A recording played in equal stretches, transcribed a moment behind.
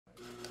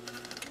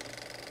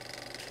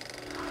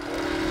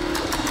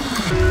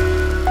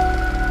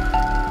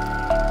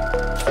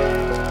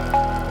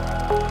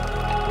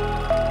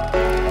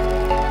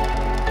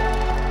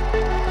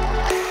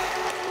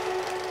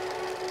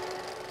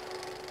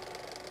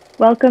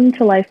Welcome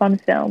to Life on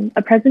Film,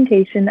 a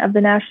presentation of the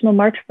National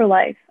March for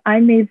Life.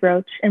 I'm Maeve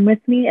Roach, and with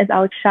me is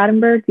Alex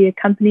Schadenberg, the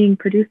accompanying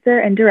producer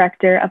and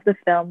director of the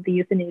film, The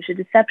Euthanasia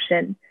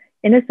Deception,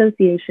 in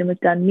association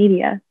with Dunn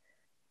Media.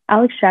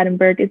 Alex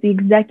Schadenberg is the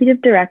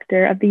executive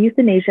director of the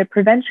Euthanasia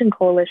Prevention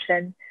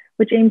Coalition,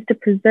 which aims to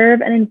preserve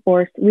and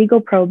enforce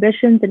legal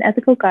prohibitions and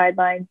ethical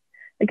guidelines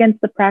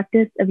against the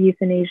practice of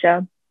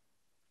euthanasia,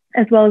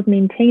 as well as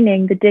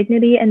maintaining the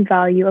dignity and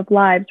value of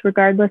lives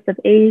regardless of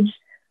age,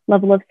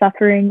 level of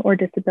suffering, or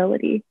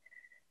disability.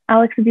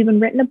 Alex has even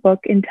written a book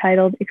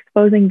entitled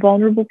Exposing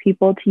Vulnerable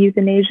People to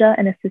Euthanasia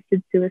and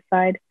Assisted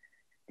Suicide.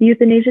 The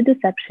Euthanasia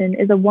Deception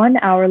is a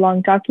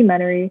 1-hour-long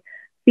documentary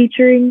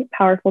featuring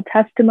powerful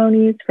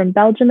testimonies from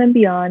Belgium and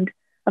beyond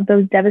of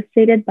those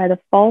devastated by the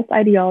false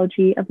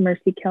ideology of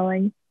mercy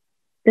killing.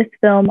 This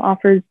film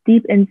offers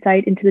deep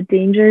insight into the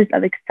dangers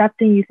of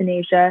accepting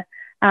euthanasia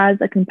as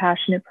a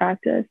compassionate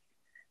practice.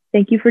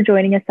 Thank you for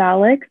joining us,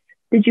 Alex.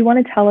 Did you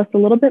want to tell us a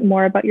little bit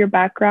more about your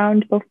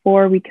background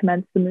before we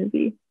commence the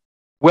movie?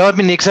 Well, I've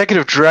been the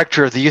executive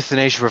director of the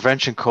Euthanasia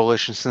Prevention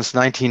Coalition since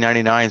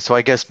 1999, so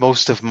I guess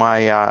most of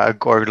my,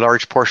 or a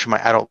large portion of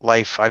my adult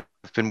life, I've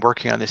been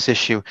working on this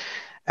issue.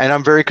 And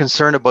I'm very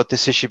concerned about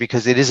this issue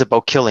because it is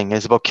about killing.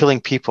 It's about killing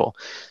people.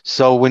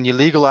 So when you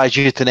legalize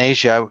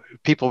euthanasia,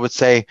 people would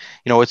say,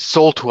 it's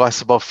sold to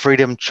us about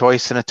freedom,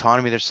 choice, and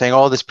autonomy. They're saying,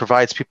 oh, this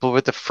provides people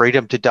with the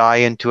freedom to die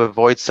and to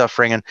avoid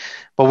suffering.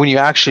 But when you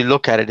actually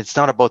look at it, it's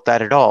not about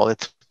that at all.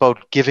 It's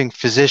about giving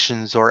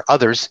physicians or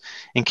others.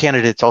 In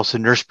Canada, it's also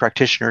nurse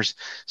practitioners.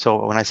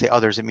 So when I say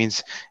others, it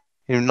means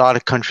in a lot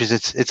of countries,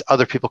 it's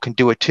other people can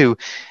do it too.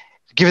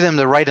 Give them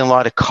the right and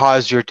law to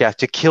cause your death,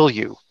 to kill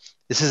you.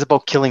 This is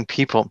about killing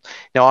people.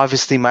 Now,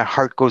 obviously, my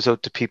heart goes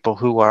out to people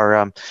who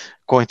are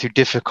going through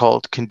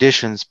difficult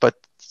conditions, but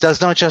it does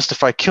not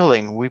justify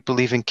killing. We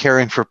believe in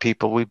caring for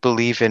people. We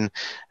believe in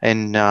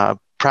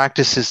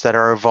practices that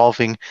are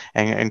evolving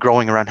and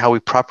growing around how we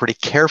properly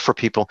care for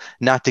people,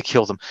 not to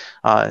kill them.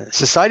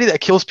 Society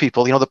that kills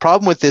people, the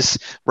problem with this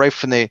right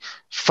from the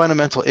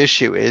fundamental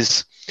issue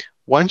is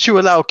once you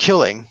allow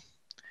killing,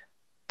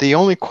 the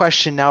only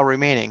question now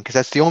remaining, because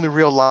that's the only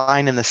real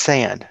line in the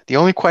sand, the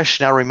only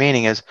question now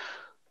remaining is,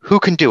 who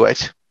can do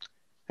it,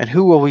 and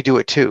who will we do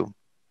it to?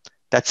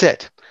 That's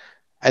it.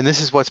 And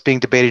this is what's being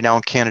debated now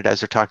in Canada as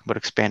they're talking about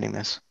expanding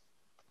this.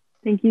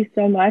 Thank you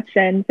so much,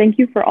 and thank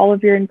you for all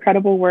of your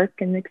incredible work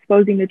in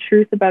exposing the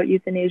truth about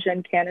euthanasia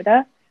in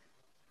Canada.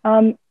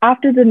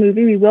 After the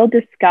movie, we will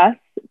discuss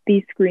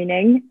the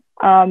screening,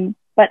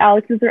 but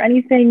Alex, is there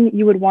anything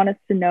you would want us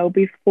to know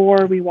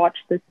before we watch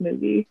this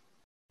movie?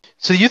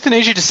 So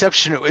Euthanasia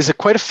Deception is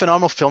quite a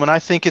phenomenal film, and I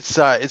think it's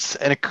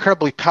an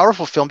incredibly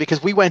powerful film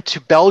because we went to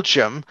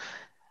Belgium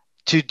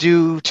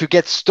to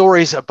get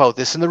stories about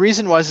this. And the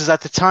reason is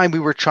at the time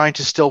we were trying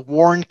to still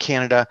warn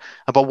Canada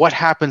about what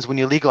happens when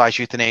you legalize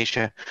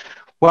euthanasia.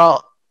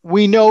 Well,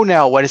 we know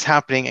now what is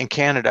happening in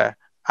Canada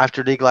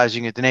after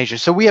legalizing euthanasia.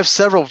 So we have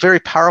several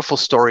very powerful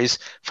stories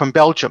from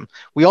Belgium.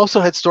 We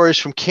also had stories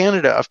from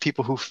Canada of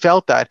people who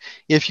felt that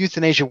if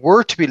euthanasia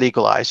were to be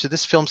legalized, so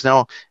this film's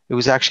now,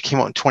 it actually came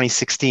out in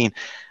 2016,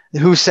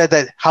 who said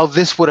that how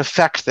this would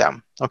affect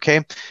them,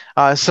 okay?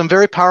 Some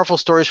very powerful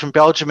stories from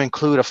Belgium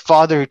include a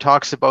father who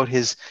talks about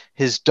his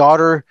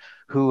daughter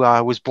who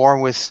was born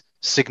with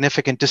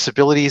significant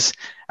disabilities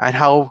and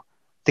how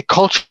the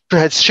culture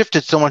had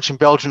shifted so much in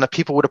Belgium that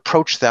people would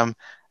approach them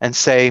and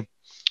say,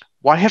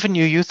 why haven't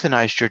you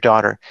euthanized your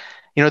daughter?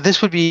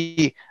 This would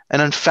be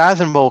an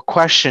unfathomable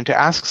question to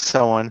ask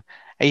someone,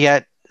 and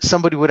yet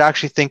somebody would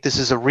actually think this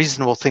is a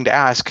reasonable thing to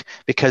ask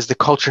because the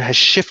culture has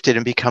shifted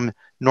and become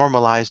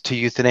normalized to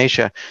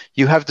euthanasia.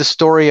 You have the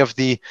story of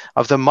the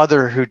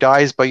mother who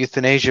dies by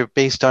euthanasia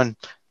based on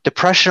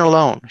depression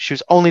alone. She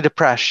was only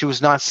depressed. She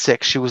was not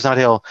sick. She was not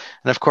ill.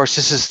 And of course,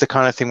 this is the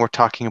kind of thing we're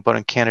talking about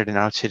in Canada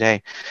now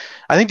today.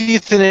 I think the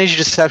Euthanasia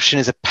Deception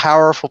is a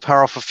powerful,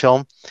 powerful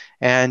film.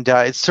 And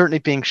it's certainly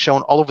being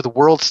shown all over the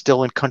world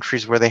still in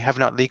countries where they have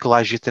not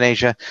legalized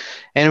euthanasia.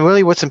 And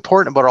really what's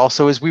important about it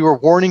also is we were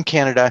warning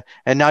Canada,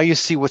 and now you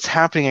see what's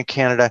happening in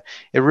Canada.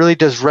 It really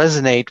does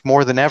resonate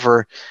more than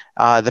ever,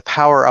 the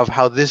power of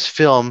how this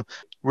film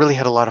really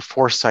had a lot of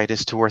foresight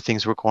as to where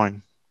things were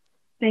going.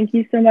 Thank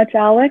you so much,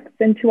 Alex.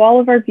 And to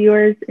all of our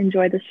viewers,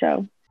 enjoy the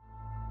show.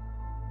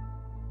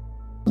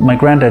 My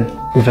granddad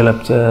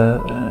developed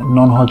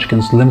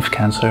non-Hodgkin's lymph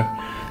cancer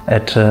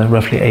at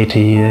roughly 80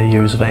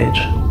 years of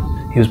age.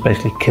 He was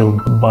basically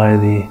killed by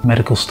the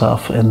medical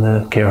staff in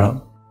the care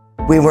home.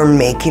 We were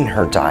making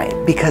her die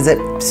because it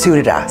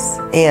suited us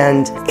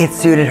and it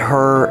suited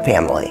her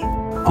family.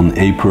 On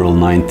April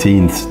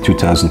 19th,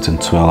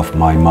 2012,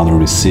 my mother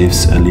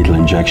receives a lethal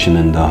injection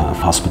in the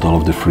hospital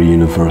of the Free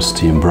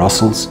University in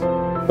Brussels.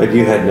 But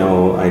you had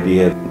no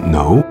idea?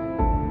 No.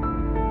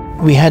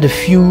 We had a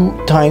few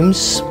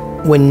times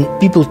when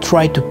people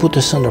tried to put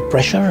us under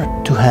pressure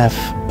to have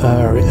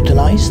her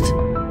euthanized.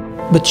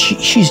 But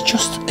she's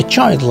just a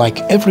child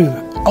like every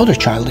other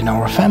child in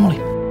our family.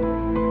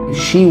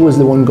 She was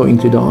the one going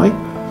to die,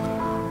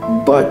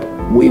 but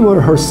we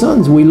were her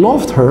sons, we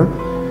loved her,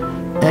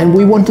 and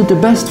we wanted the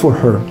best for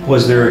her.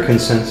 Was there a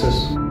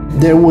consensus?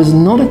 There was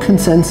not a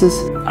consensus.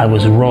 I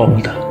was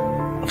robbed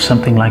of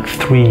something like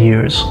 3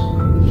 years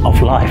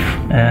of life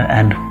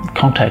and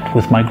contact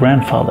with my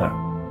grandfather.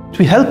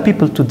 We help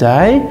people to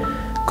die,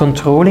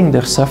 controlling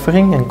their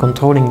suffering and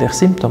controlling their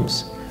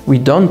symptoms. We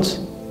don't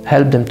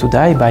help them to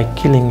die by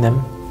killing them.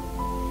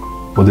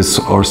 What is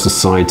our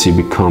society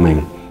becoming?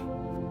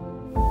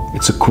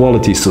 It's a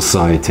quality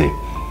society.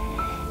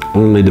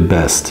 Only the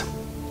best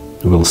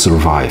will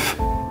survive.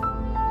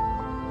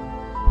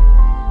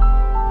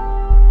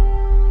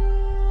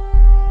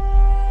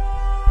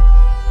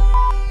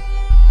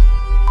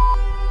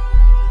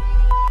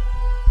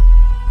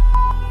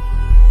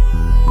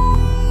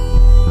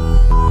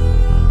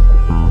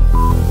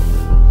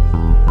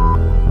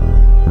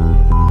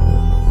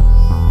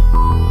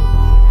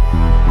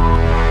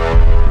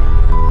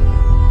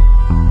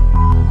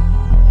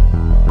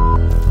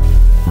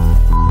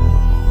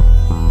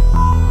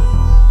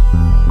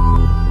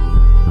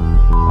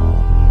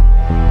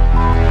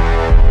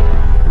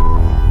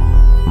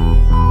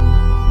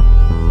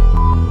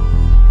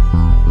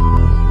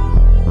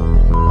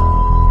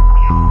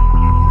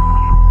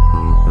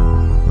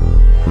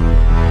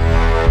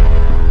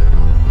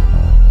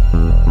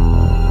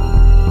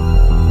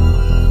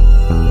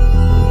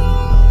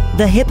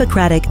 The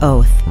Hippocratic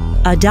Oath,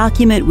 a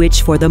document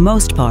which, for the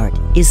most part,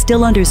 is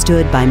still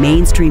understood by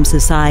mainstream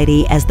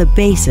society as the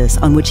basis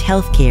on which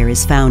healthcare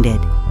is founded.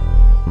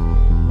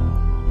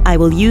 I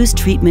will use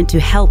treatment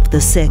to help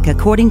the sick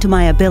according to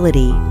my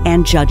ability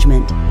and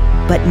judgment,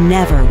 but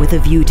never with a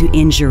view to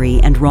injury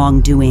and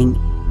wrongdoing.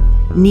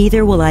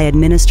 Neither will I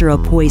administer a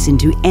poison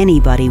to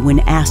anybody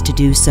when asked to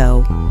do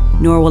so,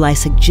 nor will I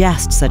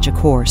suggest such a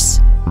course.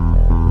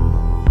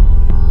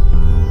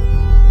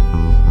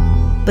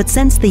 But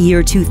since the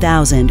year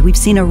 2000, we've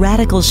seen a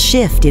radical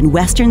shift in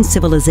Western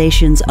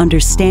civilization's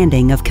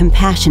understanding of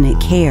compassionate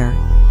care.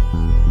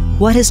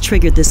 What has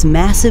triggered this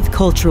massive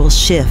cultural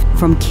shift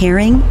from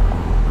caring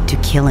to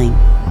killing?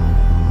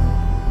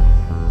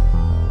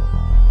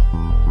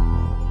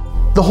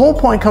 The whole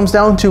point comes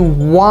down to,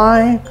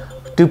 why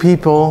do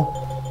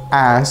people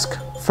ask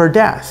for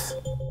death?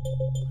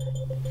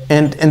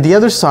 And the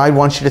other side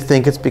wants you to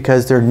think it's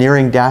because they're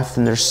nearing death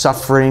and they're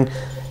suffering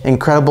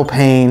incredible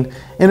pain.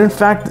 And in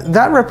fact,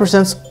 that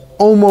represents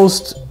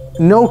almost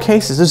no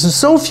cases. There's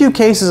so few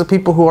cases of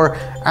people who are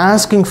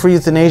asking for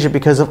euthanasia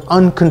because of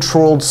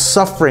uncontrolled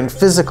suffering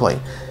physically.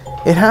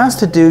 It has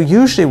to do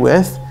usually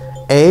with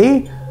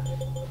A,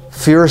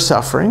 fear of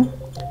suffering,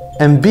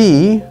 and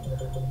B,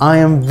 I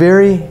am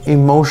very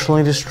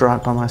emotionally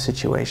distraught by my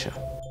situation.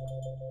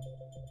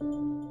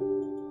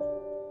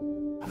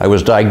 I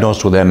was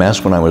diagnosed with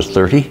MS when I was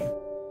 30.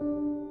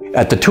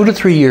 At the 2 to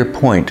 3 year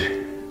point,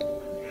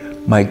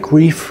 my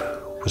grief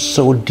was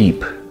so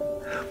deep,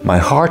 my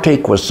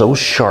heartache was so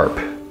sharp,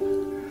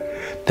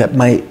 that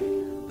my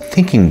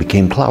thinking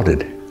became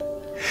clouded.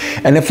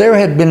 And if there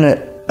had been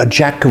a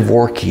Jack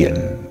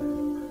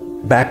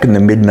Kevorkian back in the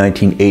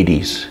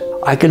mid-1980s,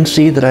 I can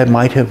see that I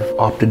might have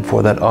opted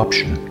for that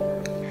option.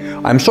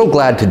 I'm so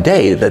glad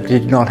today that it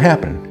did not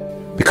happen,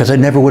 because I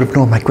never would have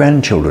known my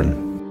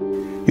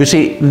grandchildren. You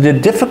see, the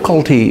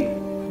difficulty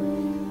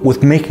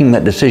with making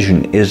that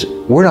decision is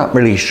we're not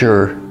really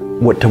sure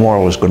what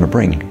tomorrow is going to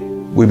bring.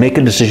 We make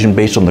a decision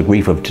based on the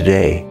grief of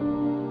today.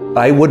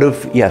 I would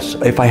have, yes,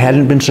 if I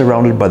hadn't been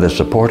surrounded by the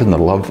support and the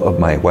love of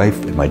my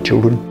wife and my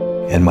children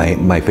and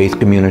my faith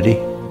community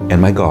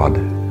and my God,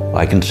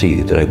 I can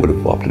see that I would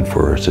have opted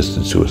for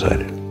assisted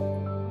suicide.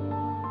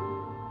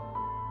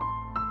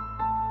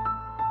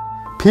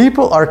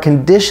 People are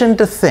conditioned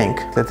to think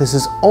that this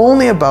is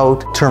only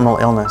about terminal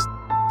illness.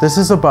 This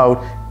is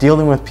about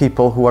dealing with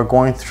people who are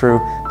going through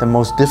the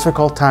most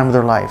difficult time of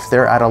their life.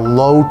 They're at a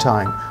low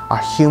time, a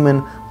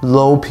human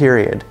low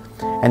period.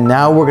 And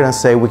now we're going to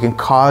say we can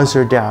cause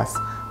their death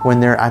when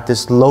they're at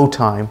this low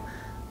time,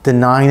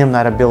 denying them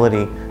that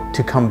ability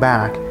to come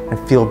back and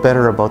feel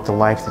better about the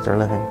life that they're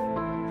living.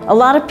 A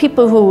lot of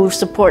people who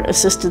support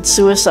assisted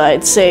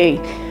suicide say,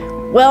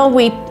 well,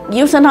 we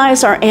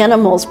euthanize our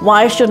animals,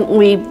 why shouldn't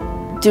we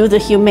do the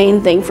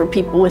humane thing for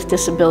people with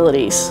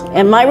disabilities?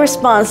 And my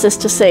response is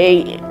to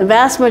say the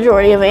vast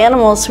majority of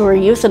animals who are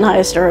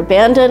euthanized are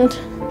abandoned,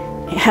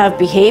 have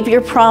behavior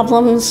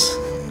problems,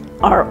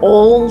 are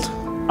old,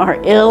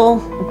 are ill,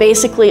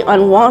 basically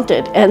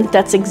unwanted. And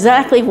that's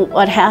exactly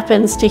what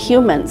happens to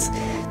humans.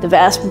 The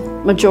vast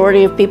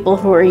majority of people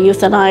who are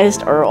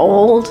euthanized are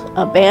old,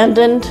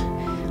 abandoned,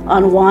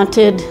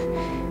 unwanted,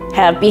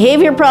 have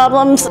behavior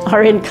problems,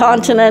 are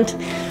incontinent,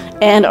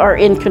 and are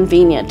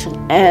inconvenient.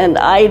 And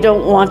I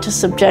don't want to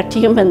subject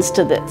humans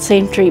to the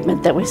same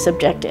treatment that we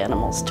subject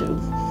animals to.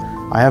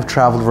 I have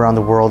traveled around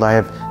the world. I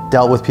have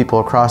dealt with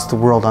people across the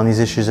world on these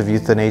issues of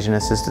euthanasia and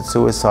assisted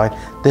suicide.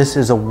 This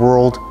is a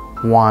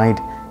worldwide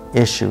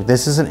issue.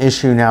 This is an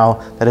issue now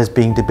that is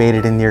being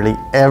debated in nearly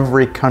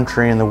every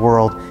country in the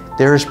world.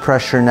 There is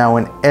pressure now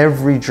in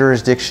every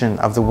jurisdiction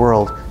of the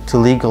world to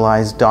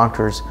legalize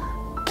doctors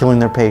killing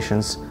their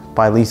patients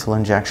by lethal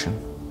injection.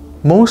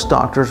 Most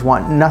doctors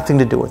want nothing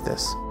to do with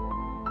this.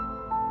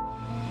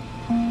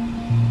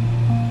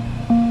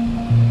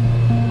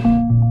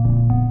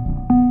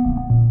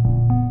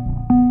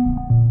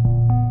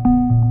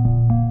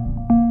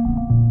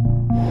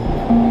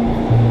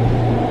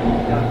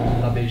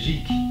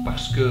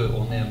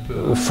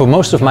 For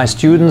most of my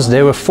students,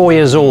 they were 4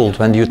 years old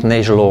when the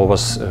euthanasia law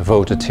was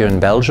voted here in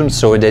Belgium,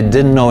 so they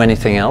didn't know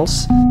anything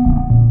else.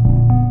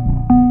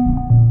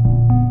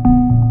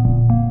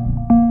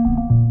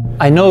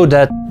 I know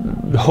that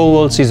the whole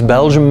world sees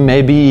Belgium,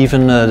 maybe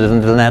even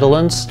the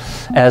Netherlands,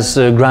 as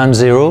ground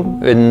zero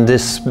in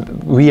this.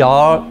 We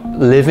are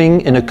living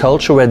in a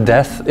culture where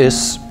death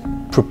is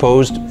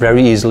proposed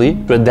very easily,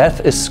 where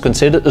death is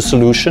considered a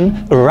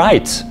solution, a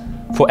right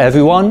for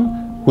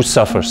everyone who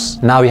suffers.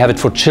 Now we have it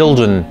for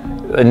children,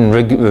 and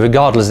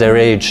regardless their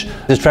age.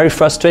 It's very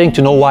frustrating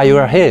to know why you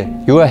are here.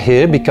 You are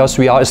here because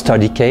we are a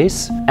study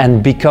case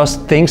and because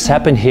things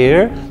happen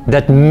here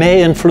that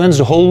may influence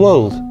the whole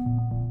world.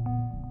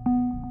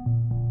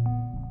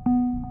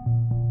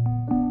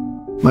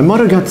 My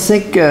mother got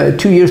sick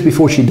 2 years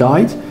before she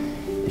died.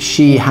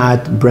 She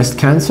had breast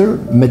cancer,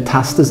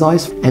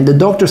 metastasized, and the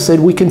doctor said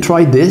we can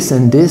try this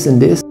and this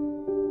and this.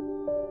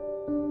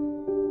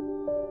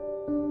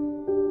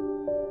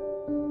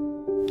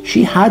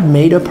 She had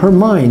made up her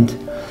mind,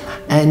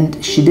 and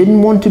she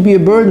didn't want to be a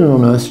burden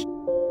on us.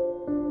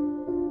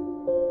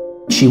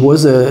 She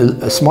was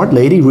a smart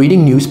lady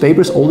reading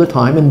newspapers all the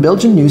time, and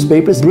Belgian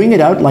newspapers bring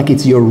it out like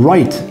it's your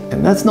right,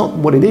 and that's not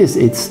what it is.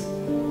 It's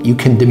you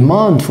can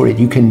demand for it,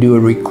 you can do a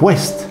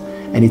request,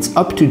 and it's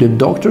up to the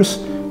doctors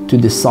to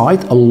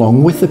decide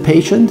along with the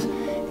patient.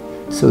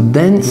 So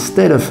then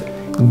instead of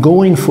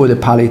going for the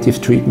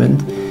palliative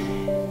treatment,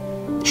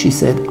 she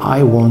said,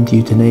 I want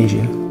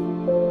euthanasia.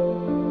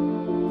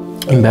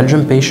 In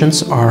Belgium,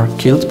 patients are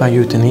killed by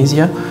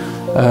euthanasia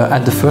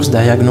at the first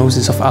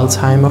diagnosis of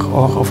Alzheimer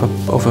or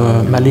of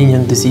a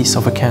malignant disease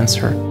of a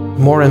cancer.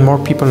 More and more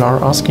people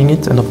are asking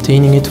it and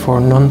obtaining it for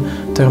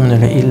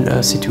non-terminally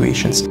ill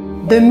situations.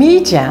 The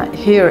media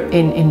here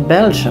in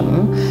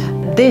Belgium,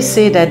 they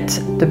say that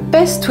the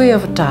best way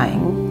of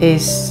dying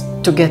is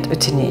to get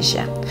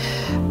euthanasia.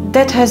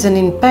 That has an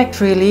impact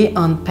really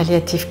on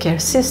palliative care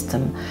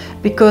system,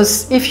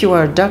 because if you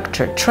are a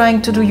doctor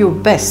trying to do your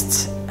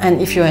best, and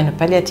if you're in a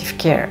palliative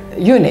care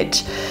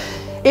unit,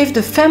 if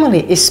the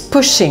family is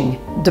pushing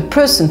the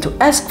person to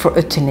ask for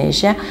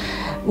euthanasia,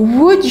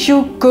 would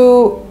you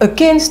go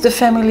against the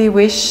family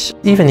wish?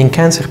 Even in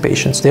cancer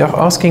patients, they are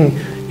asking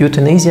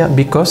euthanasia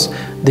because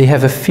they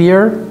have a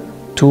fear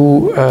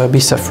to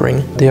be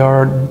suffering. They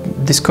are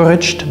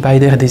discouraged by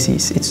their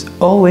disease. It's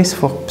always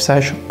for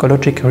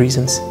psychological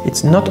reasons.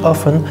 It's not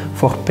often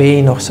for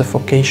pain or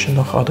suffocation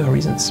or other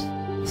reasons.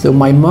 So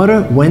my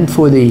mother went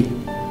for the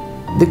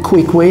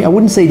quick way. I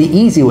wouldn't say the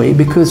easy way,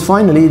 because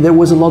finally there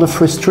was a lot of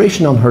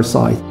frustration on her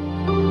side.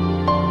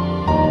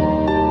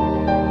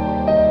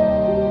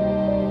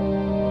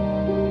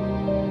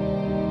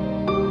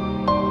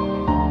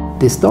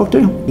 This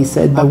doctor, he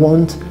said, I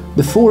want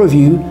the four of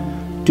you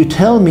to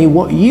tell me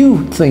what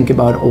you think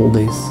about all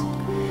this.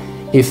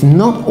 If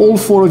not all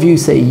four of you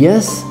say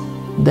yes,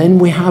 then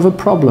we have a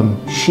problem.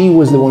 She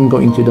was the one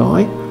going to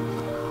die,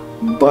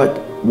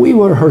 but we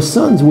were her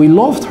sons, we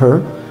loved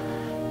her,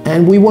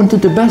 and we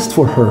wanted the best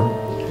for her.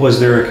 Was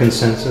there a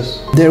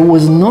consensus? There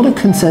was not a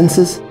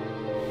consensus.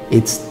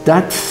 It's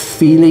that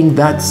feeling,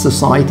 that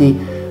society,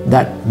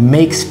 that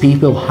makes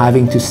people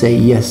having to say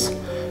yes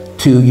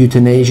to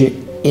euthanasia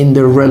in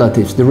their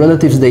relatives, the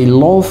relatives they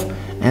love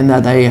and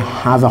that they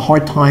have a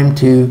hard time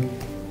to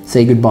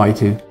say goodbye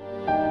to.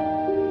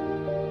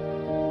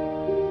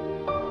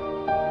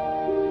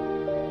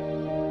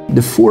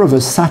 The four of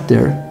us sat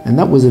there, and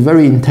that was a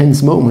very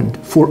intense moment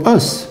for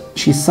us.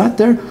 She sat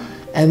there,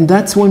 and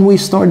that's when we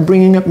started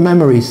bringing up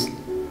memories.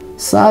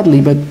 Sadly,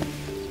 but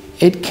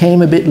it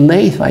came a bit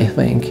late, I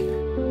think.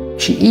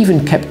 She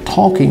even kept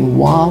talking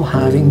while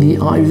having the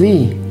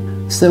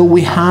IV. So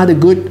we had a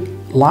good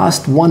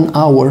last 1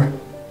 hour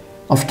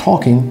of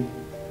talking,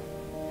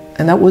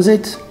 and that was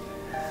it.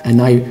 And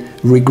I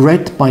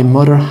regret my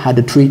mother had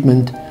a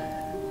treatment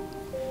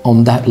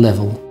on that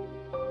level.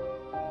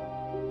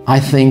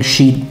 I think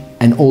she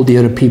and all the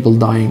other people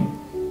dying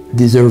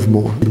deserve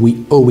more.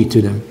 We owe it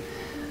to them.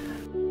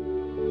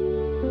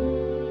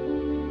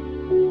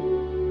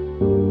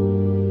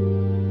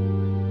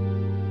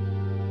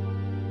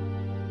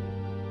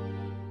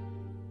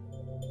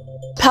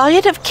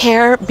 Palliative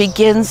care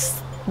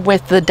begins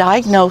with the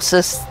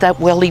diagnosis that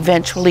will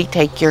eventually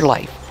take your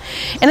life.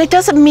 And it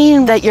doesn't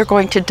mean that you're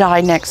going to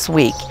die next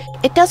week.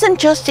 It doesn't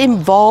just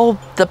involve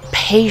the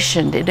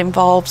patient, it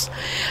involves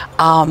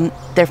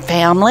their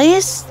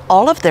families,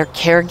 all of their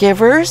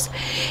caregivers,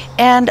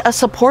 and a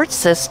support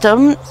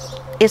system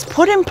is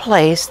put in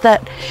place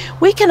that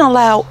we can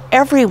allow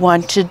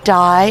everyone to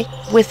die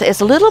with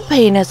as little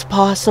pain as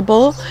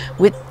possible,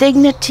 with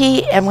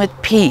dignity and with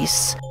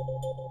peace.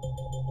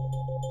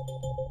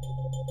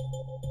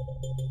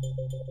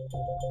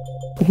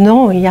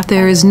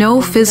 There is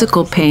no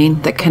physical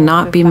pain that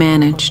cannot be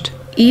managed.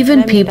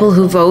 Even people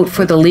who vote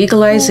for the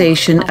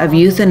legalization of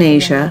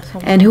euthanasia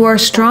and who are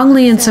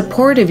strongly in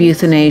support of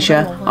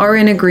euthanasia are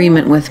in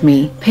agreement with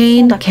me.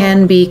 Pain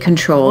can be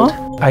controlled.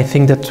 I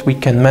think that we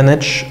can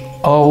manage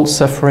all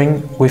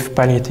suffering with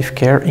palliative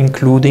care,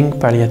 including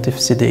palliative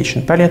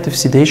sedation. Palliative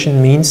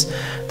sedation means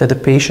that the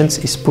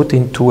patient is put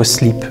into a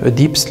sleep, a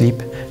deep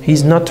sleep.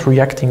 He's not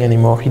reacting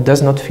anymore. He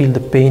does not feel the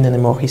pain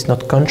anymore. He's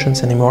not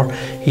conscious anymore.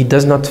 He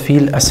does not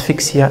feel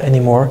asphyxia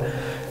anymore.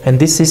 And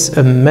this is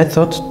a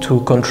method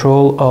to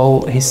control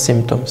all his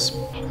symptoms.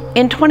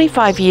 In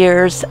 25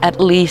 years,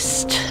 at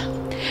least,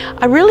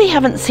 I really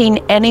haven't seen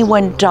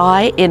anyone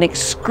die in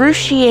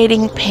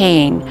excruciating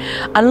pain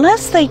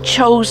unless they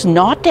chose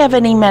not to have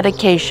any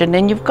medication.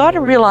 And you've got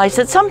to realize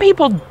that some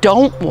people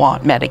don't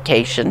want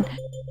medication.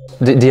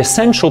 The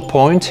essential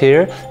point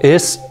here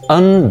is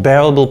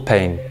unbearable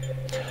pain.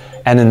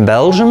 And in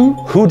Belgium,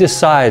 who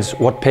decides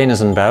what pain is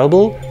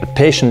unbearable? The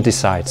patient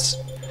decides.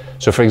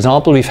 So for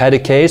example, we've had a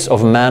case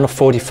of a man of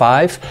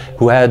 45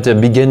 who had a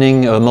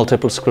beginning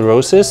multiple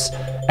sclerosis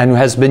and who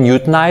has been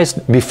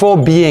euthanized. Before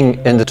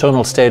being in the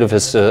terminal state of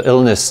his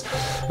illness,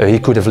 he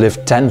could have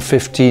lived 10,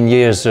 15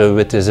 years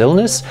with his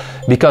illness,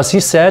 because he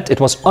said it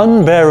was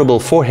unbearable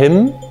for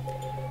him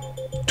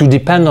to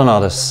depend on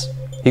others.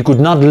 He could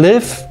not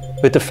live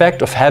with the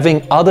fact of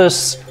having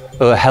others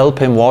help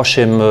him, wash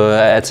him,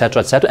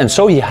 etc., etc. And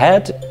so he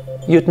had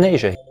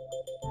euthanasia.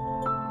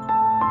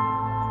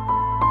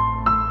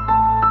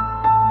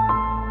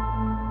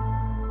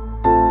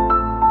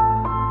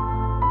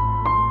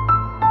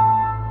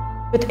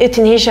 But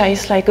euthanasia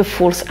is like a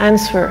false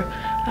answer.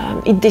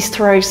 It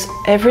destroys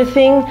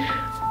everything.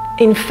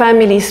 In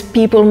families,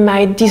 people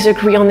might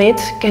disagree on it.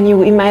 Can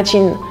you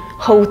imagine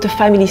how the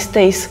family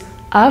stays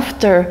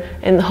after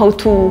and how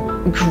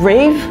to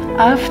grieve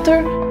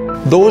after?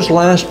 Those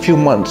last few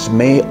months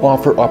may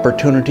offer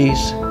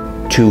opportunities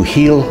to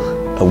heal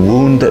a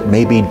wound that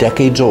may be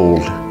decades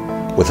old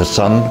with a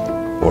son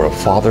or a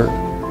father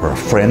or a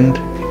friend.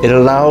 It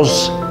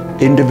allows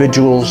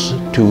individuals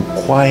to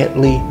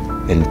quietly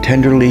and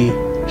tenderly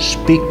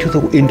speak to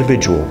the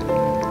individual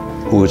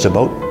who is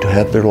about to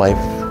have their life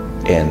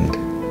end.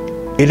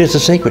 It is a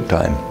sacred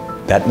time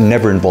that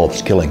never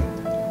involves killing.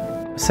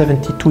 A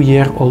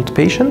 72-year-old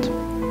patient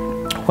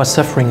was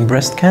suffering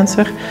breast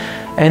cancer,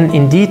 and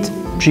indeed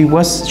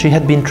she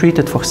had been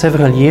treated for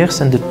several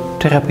years and the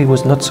therapy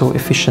was not so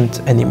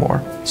efficient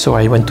anymore. So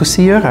I went to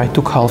see her, I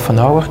took half an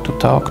hour to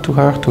talk to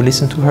her, to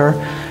listen to her,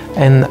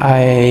 and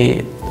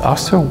I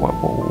asked her,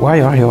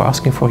 why are you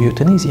asking for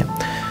euthanasia?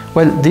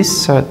 Well,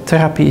 this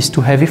therapy is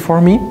too heavy for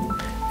me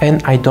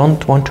and I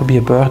don't want to be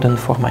a burden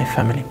for my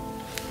family.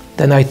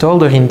 Then I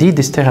told her, indeed,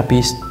 this therapy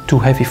is too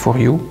heavy for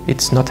you.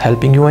 It's not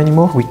helping you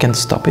anymore. We can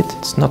stop it.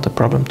 It's not a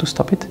problem to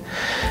stop it.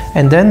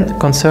 And then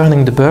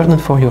concerning the burden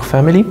for your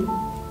family,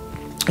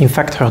 in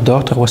fact, her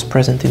daughter was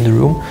present in the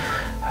room.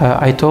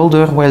 I told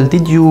her, well,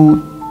 did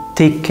you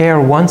take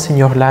care once in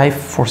your life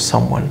for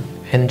someone?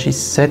 And she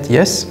said,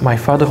 yes, my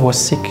father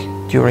was sick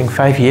during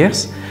 5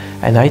 years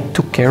and I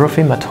took care of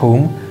him at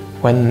home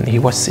when he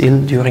was ill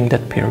during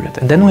that period.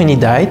 And then when he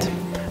died,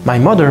 my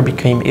mother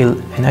became ill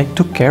and I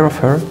took care of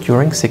her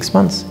during 6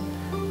 months.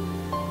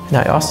 And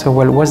I asked her,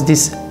 well, was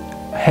this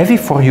heavy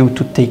for you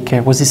to take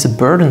care? Was this a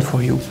burden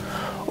for you?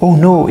 Oh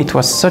no, it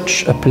was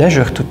such a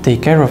pleasure to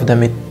take care of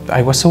them.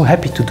 I was so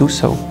happy to do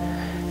so.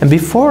 And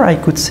before I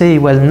could say,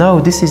 well, now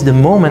this is the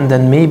moment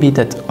then maybe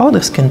that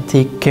others can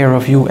take care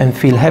of you and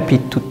feel happy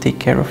to take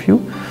care of you,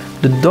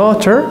 the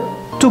daughter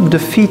took the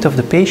feet of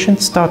the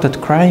patient,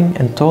 started crying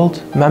and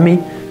told, Mommy,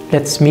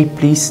 let me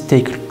please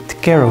take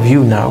care of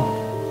you now.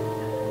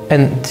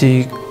 And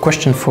the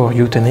question for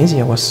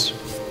euthanasia was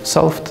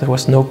solved. There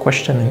was no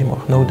question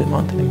anymore, no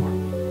demand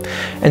anymore.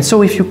 And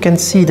so if you can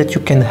see that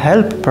you can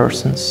help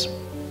persons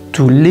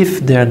to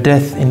live their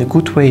death in a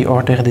good way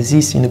or their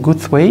disease in a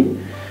good way,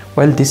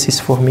 well, this is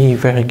for me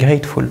very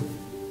grateful.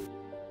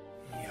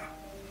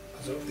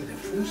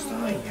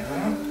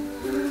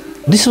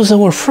 This was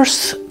our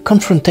first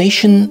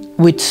confrontation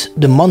with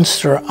the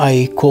monster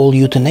I call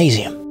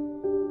euthanasia.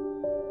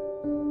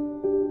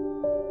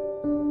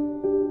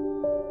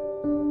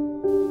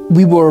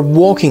 We were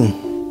walking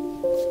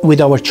with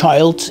our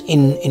child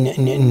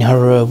in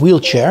her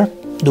wheelchair,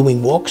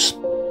 doing walks,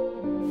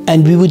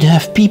 and we would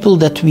have people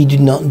that we do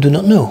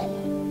not know,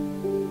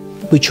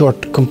 which are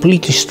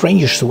completely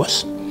strangers to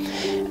us,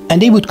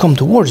 and they would come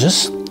towards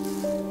us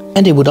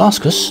and they would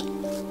ask us,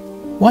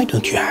 why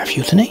don't you have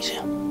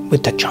euthanasia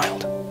with that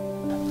child?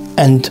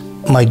 And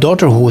my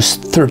daughter, who was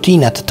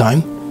 13 at the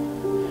time,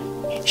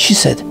 she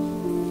said,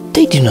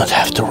 they do not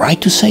have the right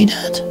to say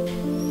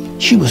that.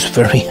 She was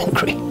very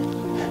angry.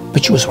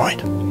 But she was right.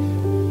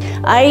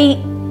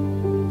 I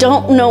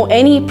don't know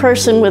any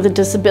person with a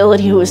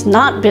disability who has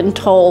not been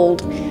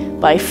told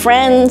by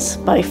friends,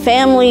 by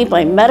family,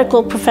 by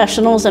medical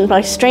professionals, and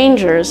by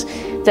strangers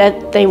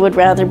that they would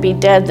rather be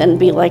dead than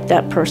be like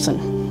that person.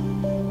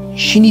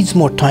 She needs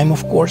more time,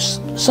 of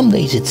course. Some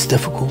days it's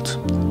difficult.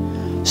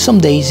 Some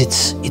days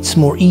it's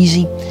more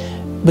easy.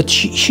 But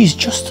she's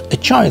just a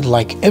child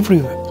like every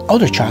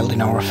other child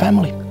in our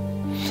family.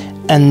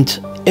 And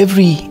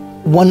every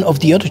one of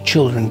the other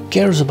children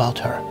cares about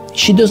her.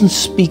 She doesn't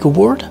speak a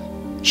word.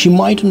 She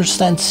might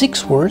understand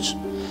 6 words,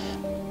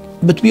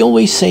 but we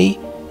always say,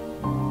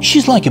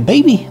 she's like a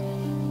baby.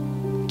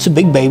 It's a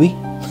big baby,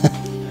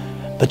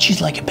 but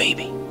she's like a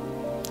baby.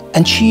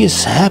 And she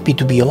is happy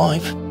to be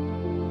alive.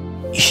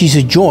 She's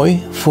a joy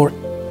for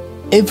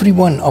every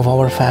one of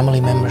our family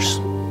members.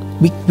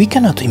 We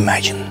cannot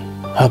imagine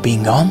her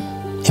being gone.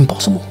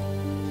 Impossible.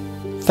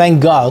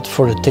 Thank God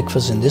for the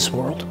tikvas in this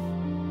world.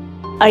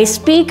 I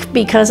speak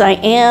because I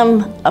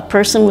am a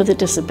person with a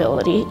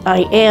disability.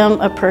 I am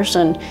a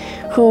person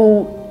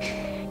who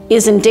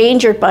is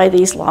endangered by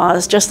these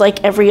laws, just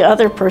like every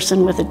other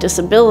person with a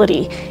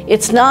disability.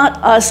 It's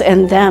not us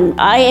and them.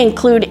 I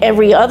include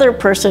every other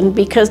person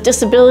because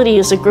disability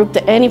is a group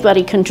that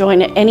anybody can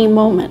join at any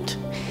moment.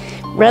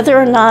 Whether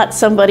or not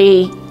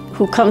somebody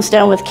who comes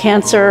down with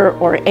cancer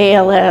or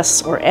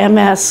ALS or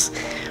MS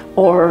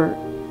or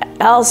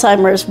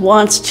Alzheimer's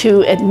wants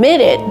to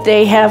admit it,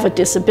 they have a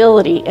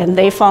disability and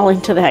they fall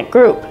into that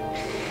group.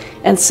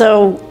 And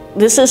so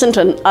this isn't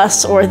an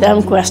us or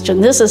them question,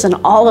 this is an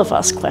all of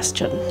us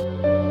question.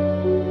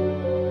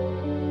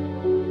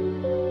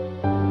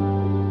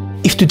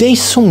 If today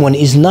someone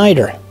is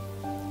neither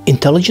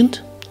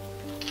intelligent,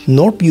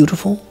 nor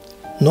beautiful,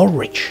 nor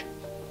rich,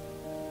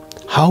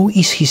 how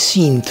is he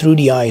seen through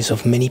the eyes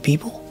of many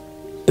people?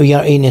 We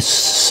are in a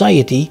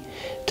society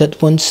that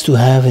wants to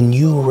have a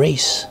new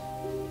race,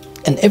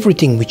 and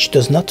everything which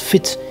does not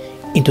fit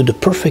into the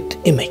perfect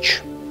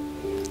image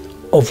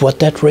of what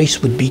that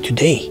race would be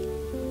today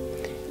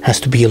has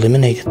to be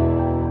eliminated.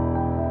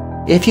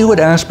 If you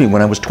had asked me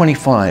when I was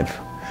 25,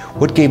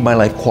 what gave my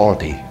life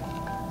quality?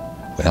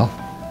 Well,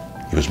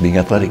 it was being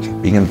athletic,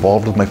 being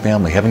involved with my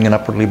family, having an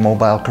upwardly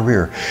mobile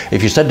career.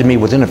 If you said to me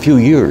within a few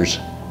years,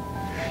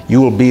 you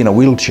will be in a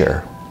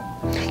wheelchair,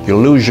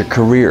 you'll lose your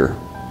career,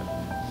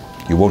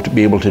 you won't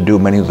be able to do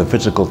many of the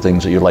physical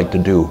things that you like to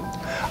do,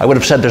 I would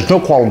have said there's no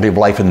quality of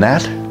life in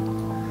that.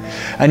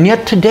 And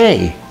yet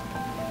today,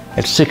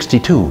 at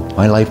 62,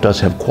 my life does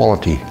have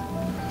quality.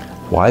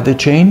 Why the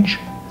change?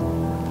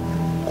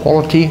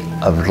 Quality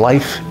of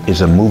life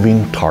is a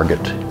moving target.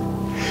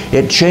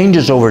 It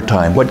changes over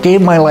time. What gave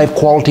my life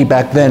quality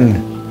back then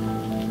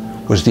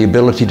was the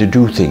ability to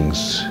do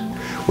things.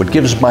 What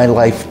gives my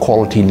life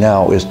quality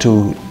now is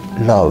to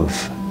love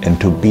and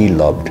to be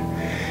loved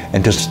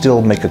and to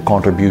still make a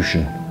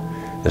contribution,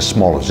 as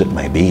small as it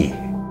may be.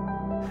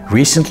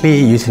 Recently,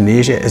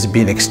 euthanasia has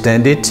been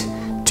extended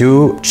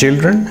to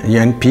children,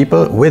 young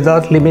people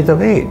without limit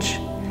of age.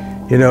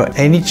 You know,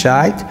 any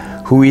child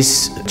who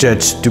is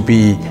judged to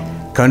be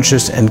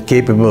conscious and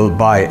capable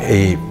by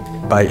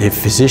a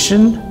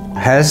physician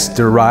has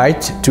the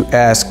right to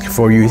ask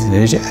for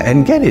euthanasia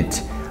and get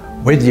it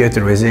with the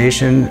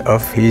authorization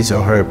of his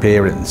or her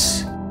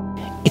parents.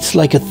 It's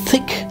like a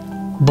thick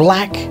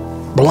black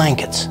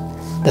blanket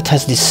that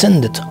has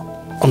descended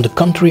on the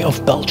country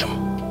of Belgium.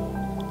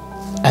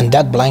 And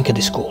that blanket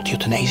is called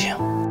euthanasia.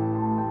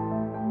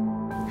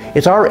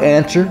 It's our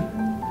answer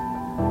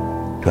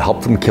to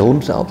help them kill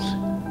themselves.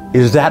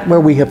 Is that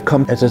where we have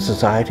come as a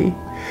society?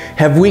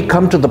 Have we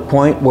come to the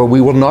point where we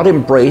will not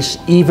embrace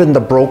even the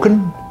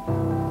broken?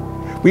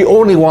 We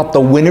only want the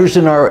winners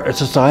in our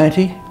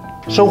society?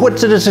 So what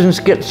citizens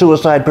get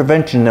suicide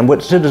prevention and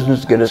what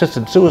citizens get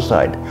assisted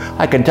suicide?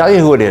 I can tell you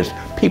who it is.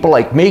 People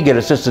like me get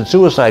assisted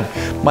suicide.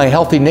 My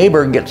healthy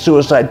neighbor gets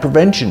suicide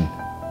prevention.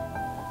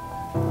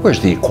 Where's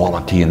the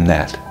equality in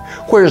that?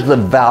 Where's the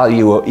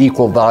value,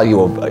 equal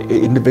value of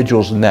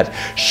individuals in that?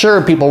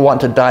 Sure, people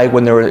want to die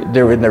when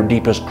they're in their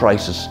deepest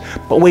crisis,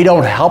 but we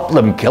don't help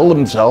them kill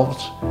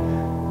themselves.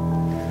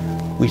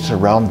 We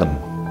surround them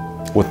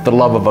with the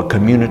love of a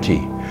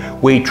community.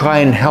 We try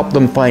and help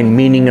them find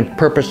meaning and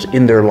purpose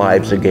in their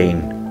lives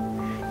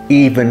again,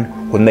 even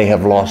when they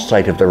have lost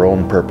sight of their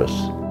own purpose.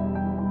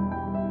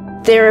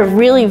 There are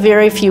really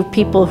very few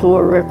people who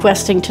are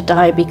requesting to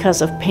die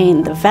because of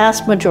pain. The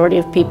vast majority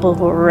of people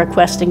who are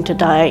requesting to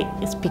die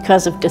is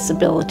because of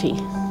disability.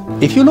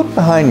 If you look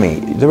behind me,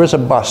 there is a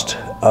bust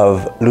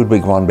of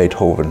Ludwig van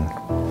Beethoven.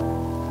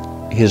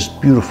 His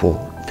beautiful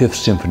Fifth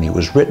Symphony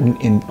was written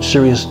in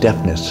serious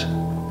deafness.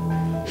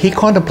 He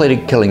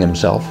contemplated killing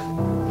himself.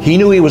 He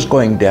knew he was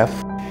going deaf.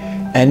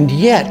 And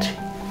yet,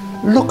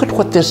 look at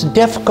what this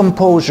deaf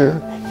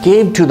composer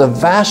gave to the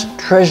vast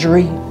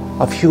treasury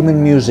of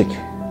human music.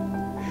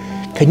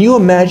 Can you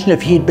imagine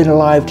if he'd been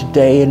alive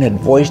today and had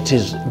voiced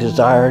his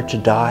desire to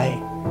die?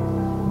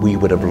 We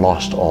would have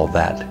lost all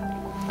that.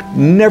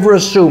 Never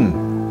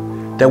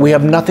assume that we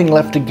have nothing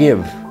left to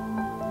give.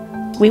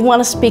 We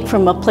want to speak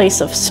from a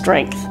place of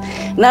strength.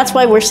 And that's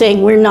why we're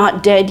saying we're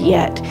not dead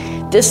yet.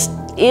 This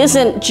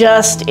isn't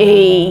just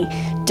a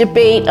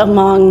debate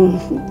among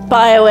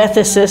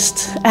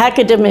bioethicists,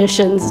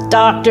 academicians,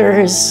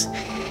 doctors,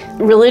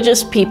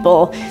 religious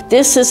people.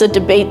 This is a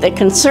debate that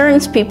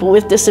concerns people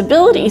with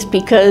disabilities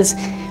because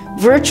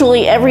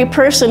virtually every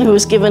person who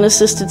is given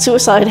assisted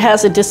suicide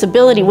has a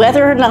disability,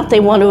 whether or not they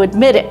want to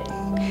admit it.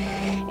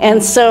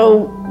 And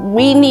so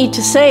we need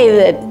to say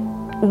that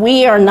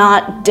we are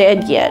not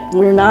dead yet.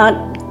 We're not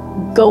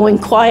going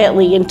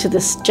quietly into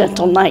this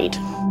gentle night.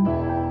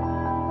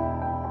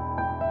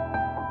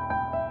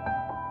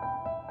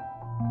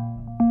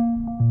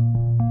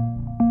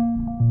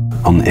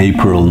 On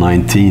April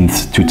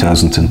 19th,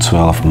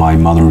 2012, my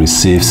mother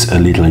receives a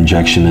lethal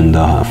injection in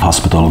the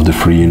hospital of the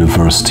Free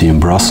University in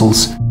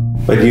Brussels.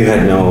 But you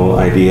had no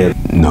idea?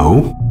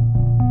 No.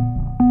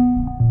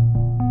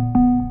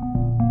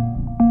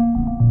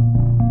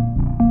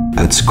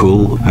 At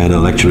school, I had a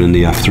lecture in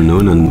the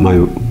afternoon, and my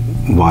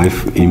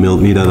wife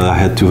emailed me that I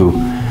had to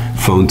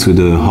phone to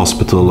the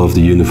hospital of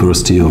the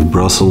University of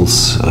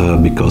Brussels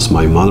because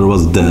my mother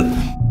was dead.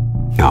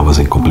 I was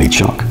in complete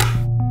shock.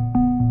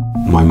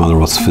 My mother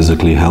was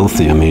physically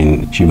healthy. I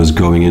mean, she was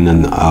going in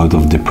and out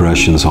of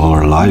depressions all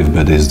her life,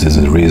 but is this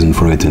a reason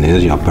for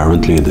euthanasia?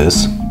 Apparently it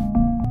is.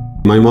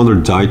 My mother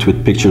died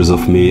with pictures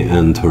of me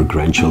and her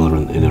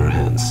grandchildren in her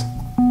hands.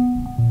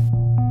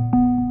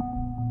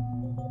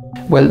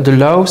 Well, the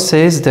law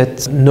says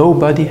that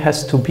nobody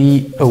has to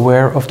be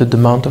aware of the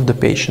demand of the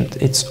patient.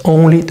 It's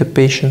only the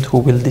patient who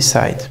will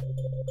decide.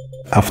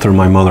 After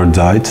my mother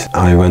died,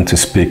 I went to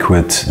speak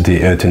with the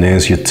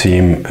euthanasia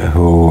team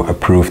who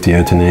approved the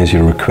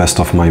euthanasia request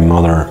of my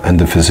mother and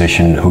the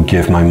physician who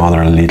gave my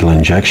mother a lethal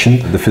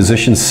injection. The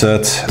physician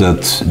said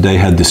that they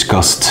had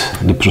discussed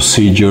the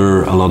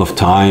procedure a lot of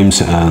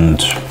times and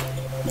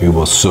he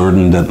was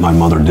certain that my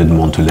mother didn't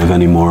want to live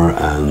anymore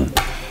and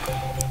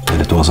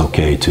that it was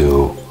okay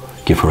to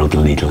give her the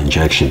lethal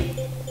injection.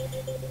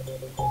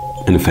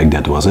 In fact,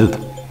 that was it.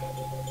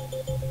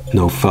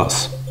 No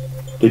fuss.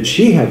 Did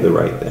she have the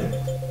right then?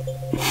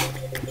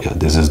 Yeah,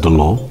 this is the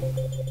law.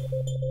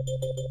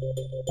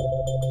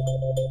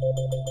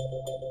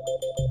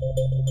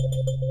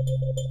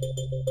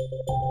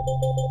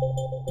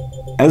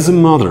 As a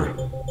mother,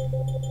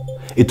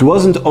 it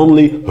wasn't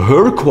only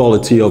her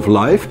quality of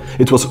life,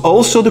 it was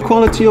also the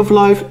quality of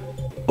life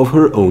of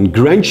her own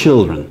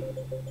grandchildren.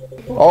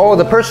 Oh,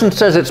 the person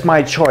says it's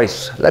my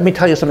choice. Let me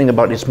tell you something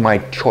about it's my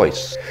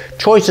choice.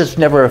 Choices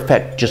never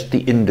affect just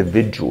the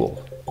individual.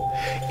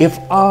 If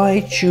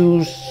I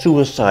choose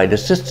suicide,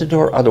 assisted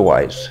or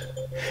otherwise,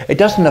 it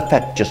doesn't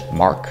affect just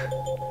Mark.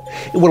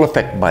 It will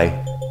affect my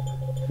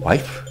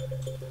wife,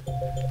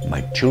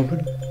 my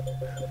children,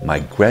 my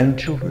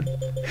grandchildren.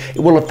 It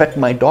will affect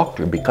my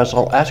doctor because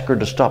I'll ask her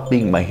to stop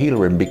being my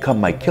healer and become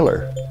my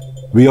killer.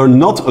 We are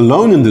not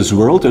alone in this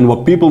world, and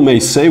what people may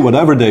say,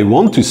 whatever they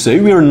want to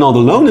say, we are not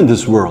alone in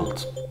this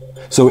world.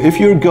 So if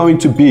you're going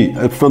to be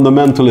a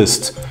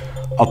fundamentalist,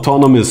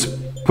 autonomous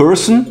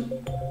person,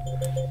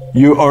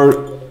 you are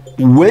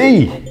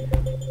way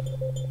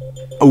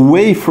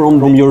away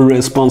from your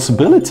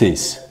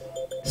responsibilities.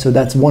 So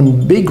that's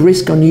one big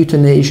risk on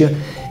euthanasia,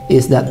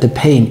 is that the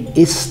pain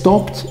is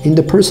stopped in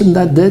the person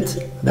that did,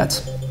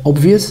 that's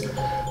obvious,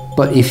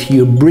 but if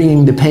you're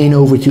bringing the pain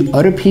over to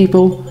other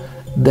people,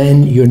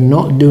 then you're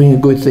not doing a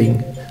good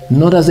thing.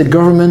 Not as a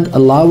government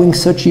allowing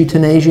such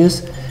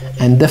euthanasias,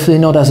 and definitely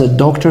not as a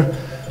doctor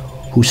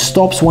who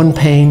stops one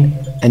pain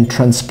and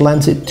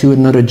transplants it to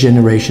another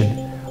generation.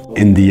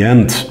 In the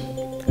end,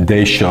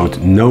 they showed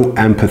no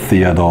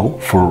empathy at all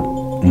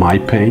for my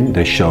pain.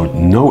 They showed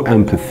no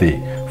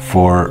empathy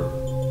for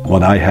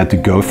what I had to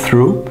go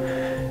through.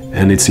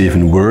 And it's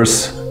even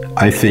worse.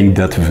 I think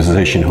that the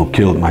physician who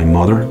killed my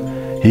mother,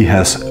 he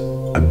has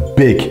a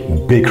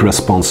big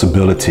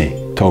responsibility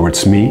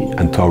towards me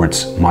and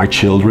towards my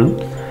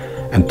children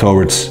and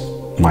towards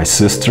my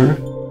sister.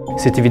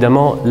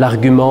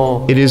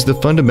 It is the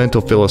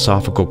fundamental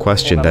philosophical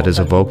question that is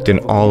evoked in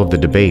all of the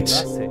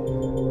debates.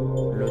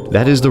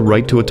 That is the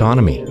right to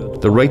autonomy,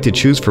 the right to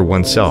choose for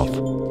oneself.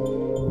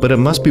 But it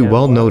must be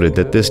well noted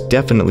that this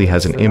definitely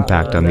has an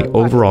impact on the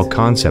overall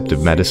concept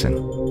of medicine.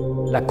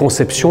 La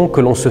conception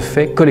que l'on se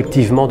fait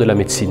collectivement de la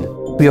médecine.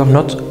 We are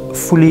not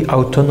fully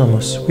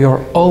autonomous. We are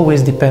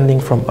always depending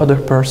from other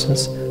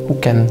persons who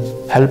can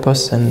help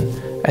us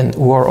and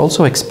who are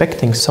also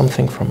expecting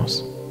something from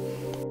us.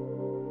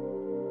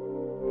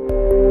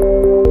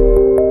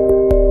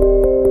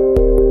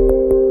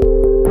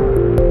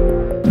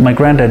 My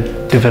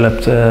granddad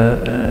developed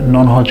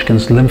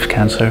non-Hodgkin's lymph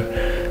cancer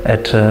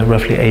at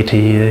roughly 80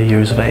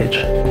 years of age.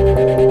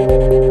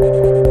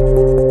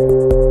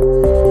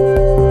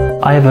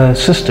 I have a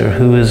sister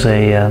who is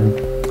a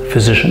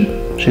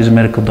physician. She's a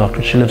medical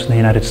doctor. She lives in the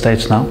United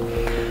States now.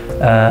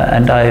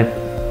 And I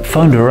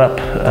phoned her up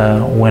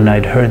when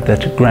I'd heard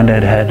that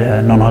Granddad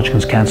had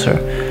non-Hodgkin's cancer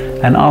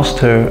and asked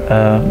her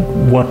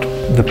what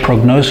the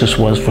prognosis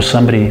was for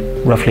somebody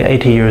roughly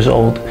 80 years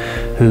old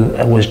who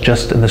was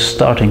just in the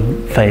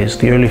starting phase,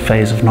 the early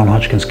phase of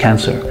non-Hodgkin's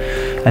cancer.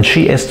 And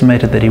she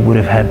estimated that he would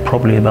have had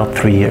probably about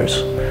 3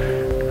 years.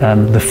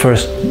 The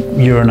first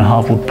year and a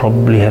half would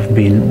probably have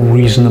been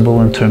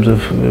reasonable in terms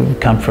of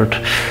comfort.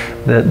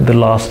 The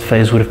last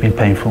phase would have been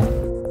painful.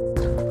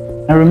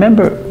 I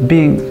remember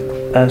being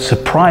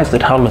surprised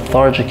at how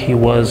lethargic he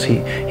was.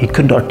 He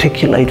couldn't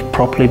articulate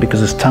properly because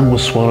his tongue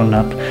was swollen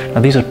up.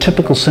 Now these are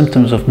typical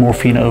symptoms of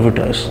morphine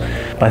overdose.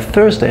 By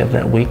Thursday of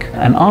that week,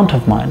 an aunt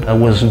of mine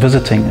was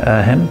visiting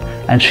him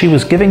and she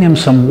was giving him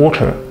some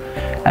water.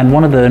 And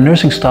one of the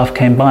nursing staff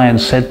came by and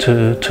said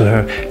to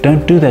her,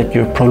 "Don't do that,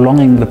 you're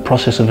prolonging the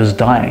process of his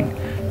dying."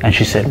 And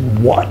she said,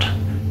 "What?"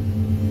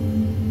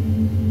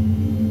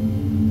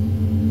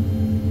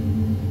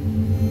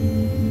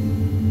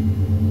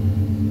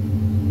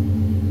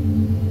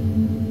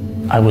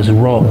 I was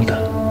robbed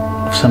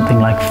of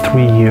something like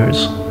 3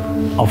 years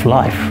of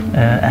life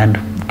and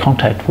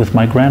contact with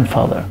my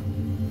grandfather.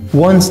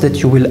 Once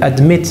that you will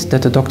admit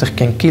that a doctor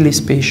can kill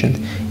his patient,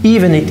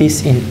 even if it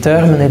is in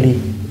terminally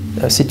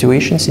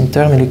situations, in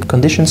terminal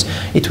conditions,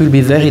 it will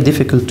be very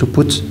difficult to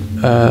put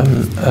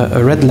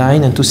a red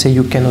line and to say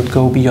you cannot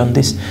go beyond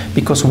this,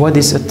 because what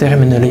is a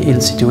terminally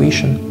ill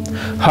situation?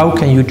 How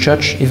can you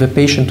judge if a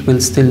patient will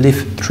still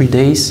live 3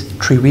 days,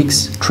 3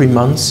 weeks, 3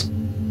 months?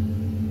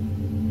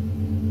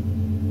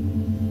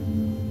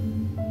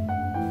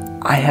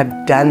 I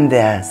have done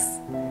this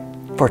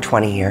for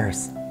 20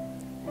 years.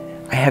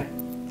 I have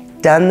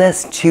done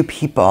this to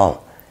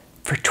people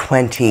for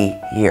 20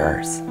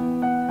 years.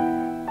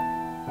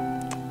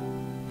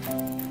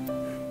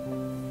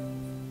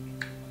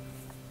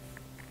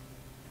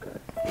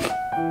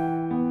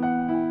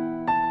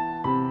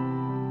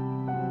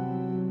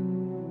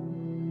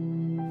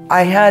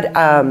 I had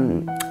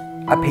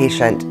a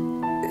patient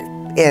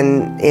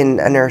in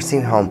a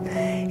nursing home,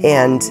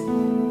 and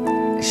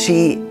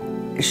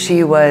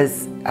she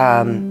was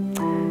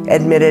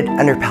admitted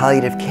under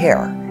palliative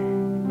care,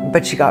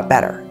 but she got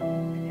better.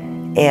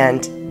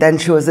 And then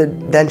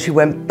she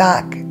went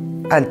back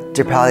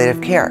under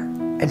palliative care,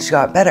 and she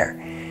got better.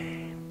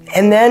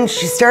 And then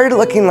she started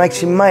looking like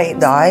she might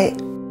die.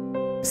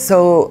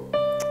 So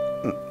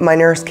my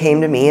nurse came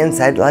to me and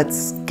said,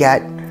 let's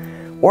get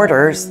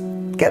orders,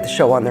 get the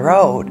show on the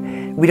road.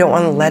 We don't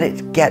want to let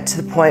it get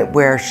to the point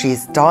where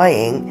she's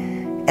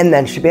dying and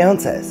then she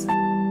bounces.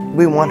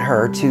 We want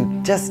her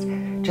to just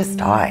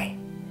die.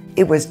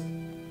 It was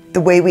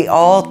the way we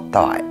all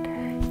thought,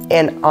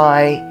 and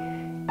I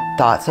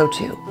thought so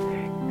too.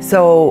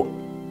 So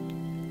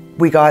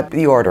we got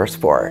the orders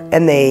for her,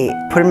 and they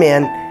put them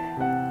in,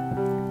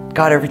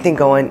 got everything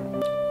going.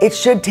 It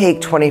should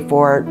take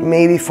 24,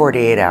 maybe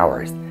 48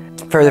 hours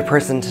for the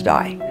person to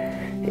die,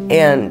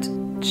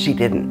 and she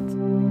didn't.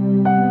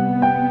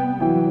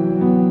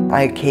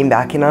 I came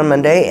back in on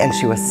Monday, and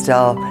she was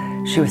still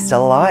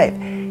alive.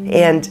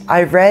 And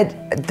I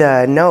read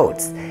the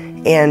notes,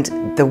 and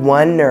the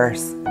one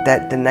nurse,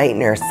 the night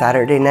nurse,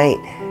 Saturday night,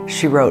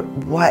 she wrote,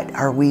 "What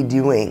are we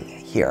doing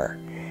here?"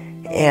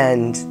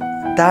 And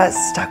that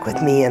stuck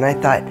with me, and I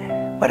thought,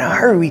 what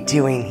are we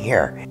doing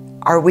here?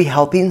 Are we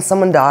helping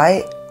someone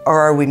die, or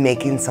are we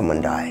making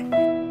someone die?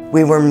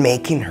 We were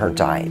making her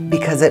die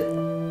because it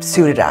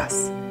suited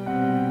us,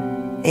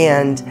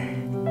 and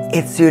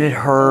it suited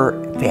her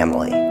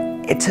family.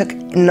 It took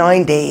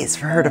 9 days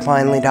for her to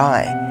finally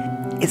die.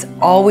 It's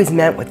always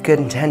meant with good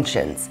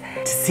intentions.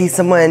 To see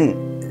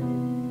someone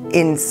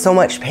in so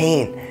much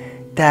pain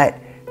that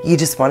you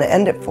just want to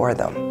end it for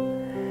them.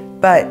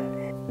 But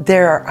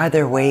there are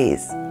other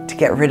ways to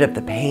get rid of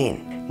the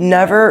pain.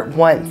 Never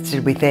once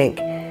did we think,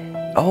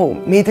 oh,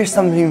 maybe there's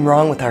something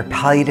wrong with our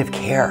palliative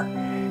care.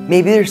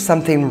 Maybe there's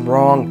something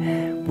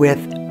wrong with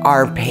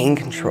our pain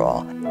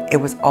control. It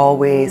was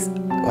always,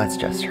 let's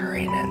just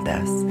hurry and end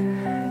this.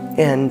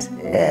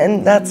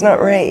 And that's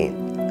not right.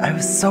 I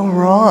was so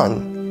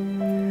wrong.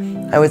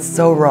 I was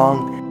so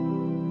wrong.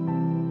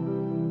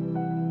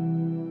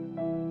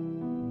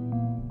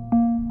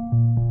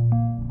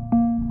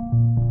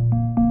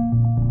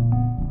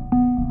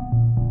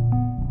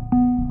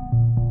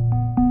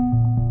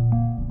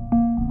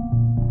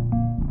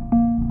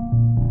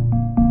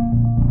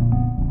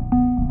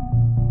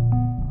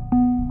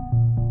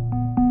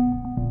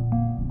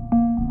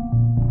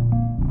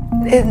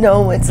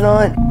 No, it's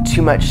not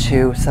too much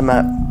to sum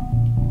up.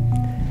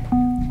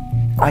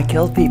 I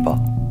killed people.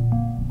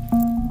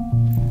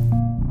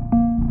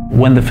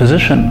 When the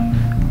physician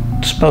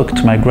spoke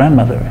to my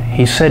grandmother,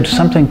 he said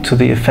something to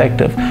the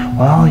effect of,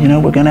 well, you know,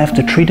 we're going to have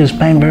to treat his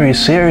pain very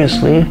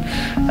seriously.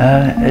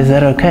 Is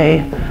that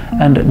okay?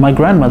 And my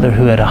grandmother,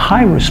 who had a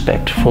high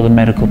respect for the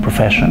medical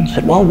profession,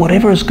 said, well,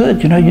 whatever is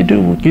good, you know, you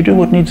do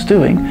what needs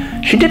doing.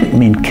 She didn't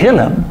mean kill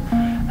him.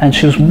 And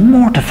she was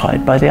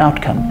mortified by the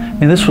outcome. I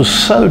mean, this was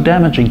so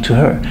damaging to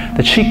her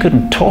that she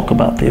couldn't talk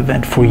about the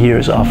event for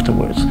years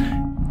afterwards.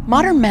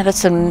 Modern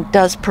medicine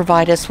does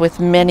provide us with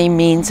many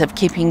means of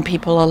keeping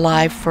people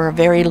alive for a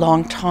very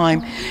long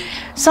time.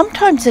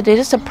 Sometimes it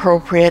is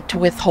appropriate to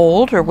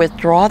withhold or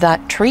withdraw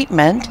that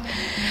treatment,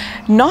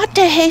 not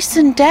to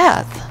hasten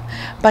death,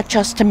 but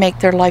just to make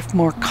their life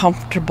more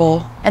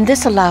comfortable, and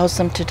this allows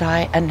them to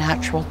die a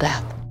natural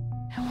death.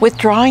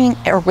 Withdrawing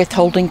or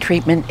withholding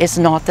treatment is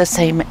not the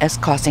same as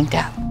causing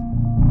death.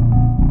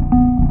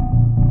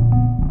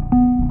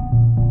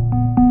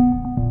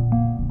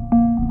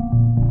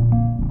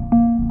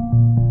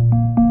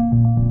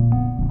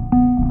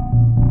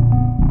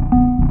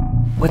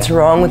 What's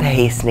wrong with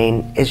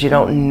hastening is you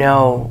don't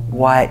know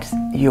what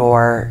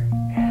you're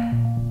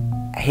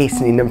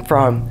hastening them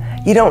from.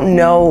 You don't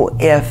know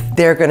if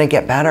they're going to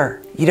get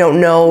better. You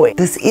don't know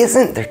this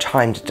isn't their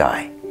time to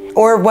die.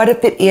 Or what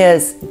if it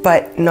is,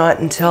 but not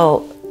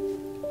until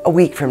a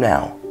week from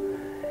now?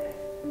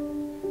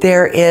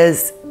 There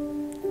is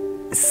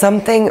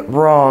something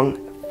wrong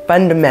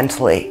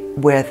fundamentally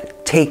with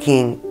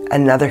taking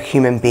another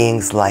human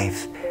being's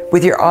life.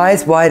 With your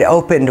eyes wide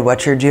open to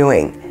what you're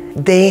doing,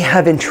 They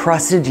have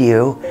entrusted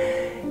you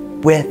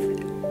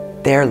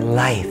with their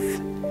life,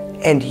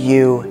 and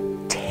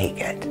you take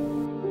it.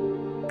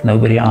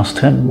 Nobody asked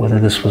him whether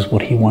this was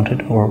what he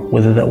wanted or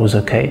whether that was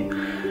okay.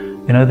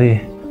 You know,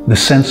 the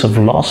sense of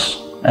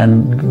loss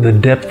and the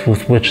depth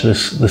with which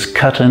this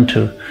cut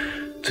into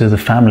the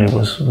family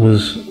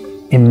was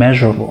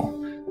immeasurable.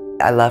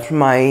 I left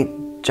my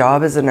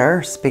job as a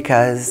nurse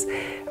because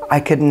I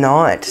could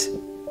not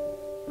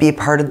be a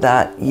part of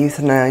that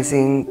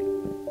euthanizing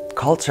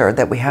culture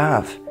that we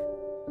have.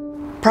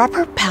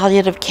 Proper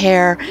palliative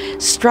care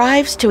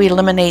strives to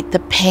eliminate the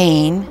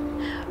pain,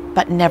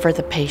 but never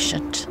the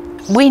patient.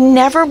 We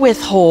never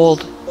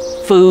withhold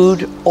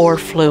food or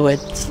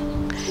fluids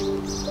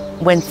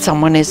when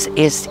someone is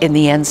in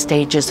the end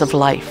stages of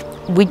life.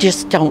 We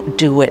just don't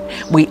do it.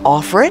 We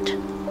offer it.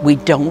 We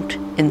don't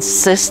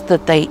insist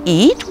that they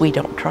eat. We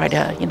don't try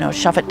to, you know,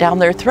 shove it down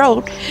their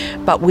throat,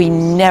 but we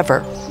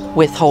never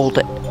withhold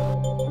it.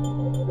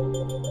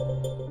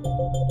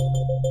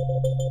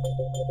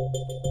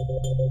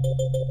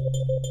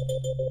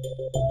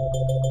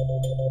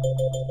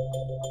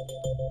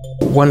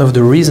 One of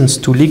the reasons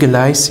to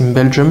legalize in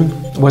Belgium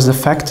was the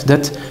fact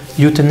that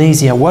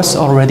euthanasia was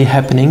already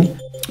happening,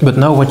 but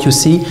now what you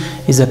see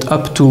is that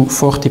up to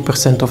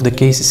 40% of the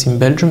cases in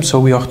Belgium, so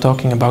we are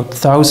talking about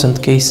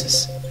 1,000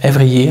 cases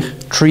every year,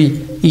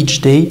 3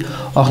 each day,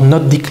 are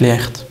not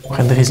declared,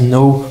 and there is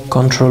no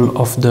control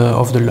of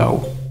the law.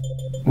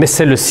 Mais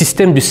c'est le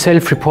système du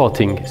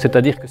self-reporting,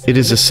 c'est-à-dire que It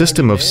is a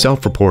system of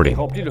self-reporting,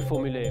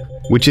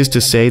 which is to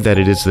say that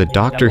it is the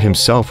doctor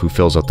himself who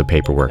fills out the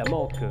paperwork.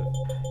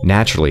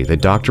 Naturally, the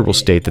doctor will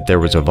state that there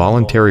was a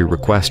voluntary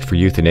request for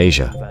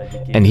euthanasia,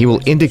 and he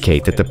will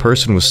indicate that the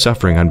person was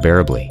suffering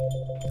unbearably.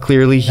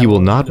 Clearly, he will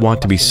not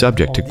want to be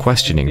subject to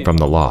questioning from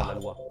the law.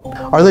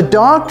 Are the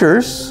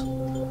doctors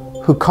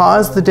who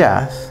caused the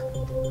death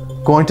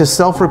going to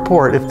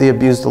self-report if they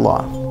abuse the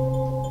law?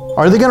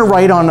 Are they going to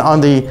write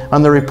on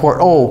the report,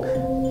 oh,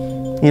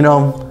 you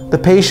know, the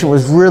patient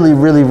was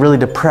really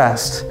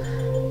depressed,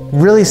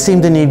 really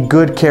seemed to need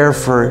good care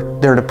for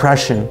their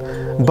depression,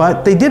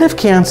 but they did have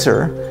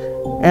cancer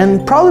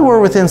and probably were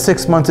within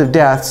 6 months of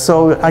death,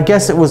 so I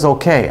guess it was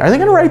okay. Are they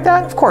going to write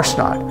that? Of course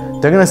not.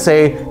 They're going to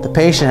say the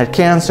patient had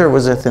cancer,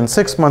 was within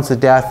 6 months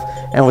of death,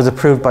 and was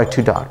approved by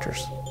 2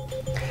 doctors.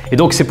 And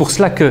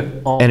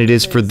it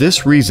is for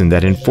this reason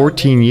that in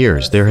 14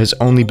 years there has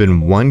only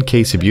been 1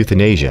 case of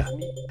euthanasia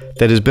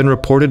that has been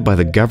reported by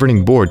the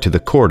governing board to the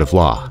court of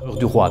law.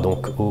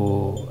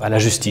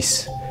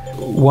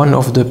 One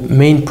of the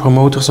main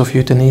promoters of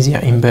euthanasia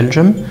in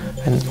Belgium,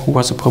 and who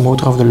was a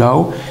promoter of the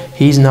law,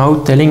 he's now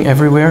telling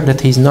everywhere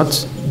that he's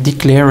not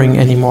declaring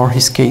anymore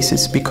his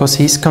cases because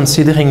he's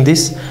considering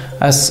this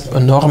as a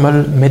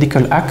normal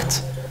medical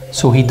act,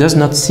 so he does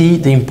not see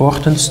the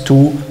importance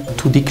to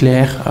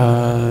declare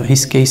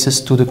his cases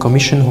to the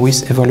commission who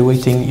is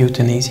evaluating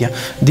euthanasia.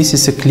 This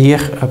is a clear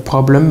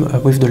problem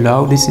with the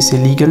law, this is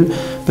illegal,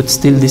 but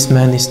still this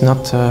man is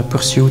not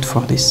pursued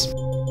for this.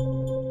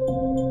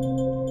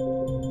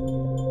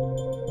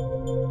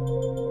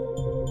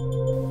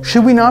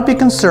 Should we not be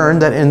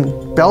concerned that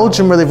in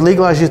Belgium, where they've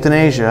legalized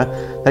euthanasia,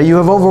 that you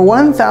have over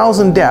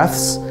 1,000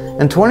 deaths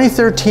in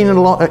 2013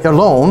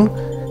 alone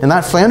in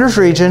that Flanders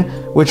region,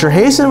 which are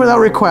hastened without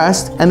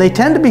request, and they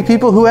tend to be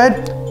people who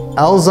had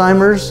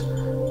Alzheimer's,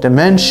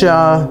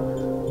 dementia,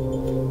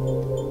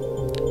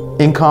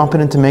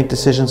 incompetent to make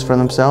decisions for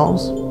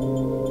themselves?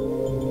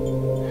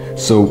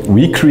 So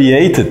we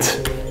created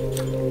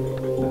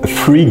a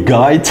free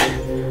guide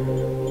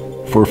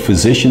for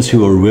physicians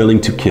who are willing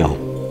to kill.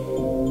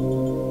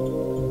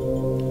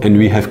 And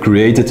we have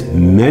created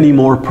many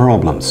more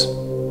problems,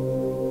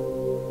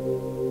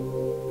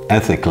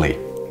 ethically.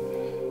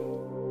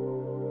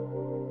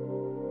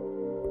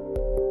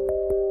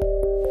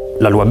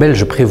 La loi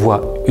belge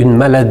prévoit une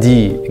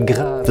maladie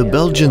grave. The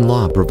Belgian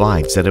law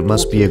provides that it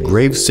must be a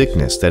grave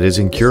sickness that is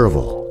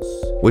incurable,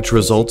 which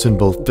results in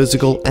both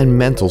physical and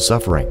mental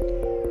suffering.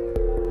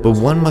 But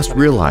one must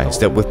realize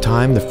that with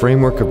time the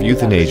framework of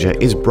euthanasia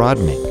is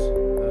broadening.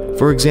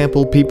 For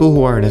example, people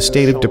who are in a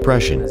state of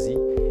depression.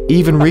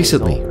 Even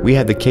recently, we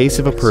had the case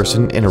of a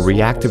person in a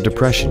reactive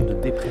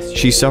depression.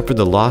 She suffered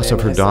the loss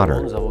of her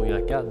daughter,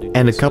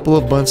 and a couple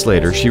of months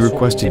later she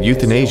requested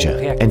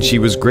euthanasia, and she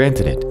was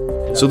granted it.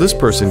 So this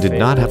person did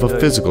not have a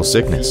physical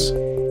sickness.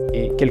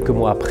 Et quelques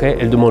mois après,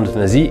 elle demande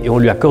l'euthanasie et on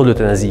lui accorde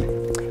l'euthanasie,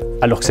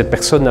 alors que cette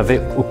personne n'avait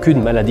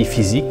aucune maladie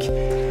physique.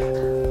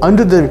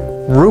 Under the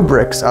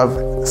rubrics of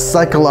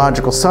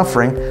psychological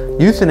suffering,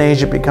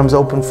 euthanasia becomes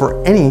open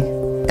for any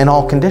and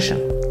all condition,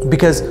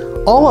 because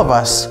all of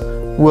us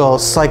will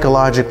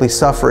psychologically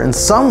suffer in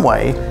some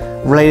way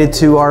related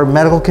to our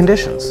medical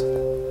conditions.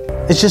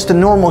 It's just a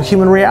normal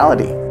human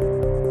reality.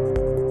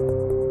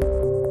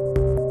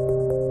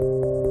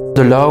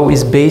 The law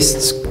is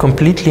based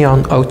completely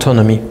on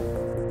autonomy.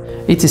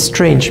 It is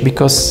strange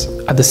because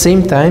at the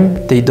same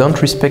time they don't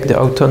respect the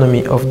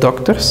autonomy of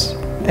doctors,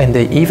 and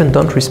they even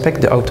don't respect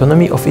the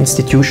autonomy of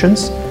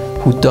institutions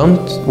who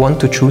don't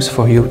want to choose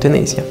for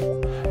euthanasia.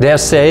 They are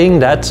saying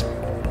that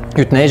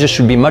Euthanasia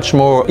should be much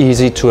more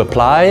easy to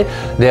apply.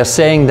 They're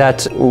saying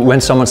that when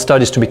someone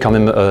studies to become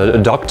a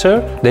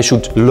doctor, they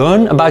should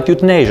learn about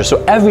euthanasia.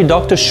 So every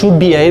doctor should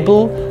be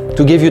able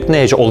to give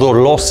euthanasia, although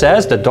law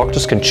says that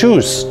doctors can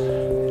choose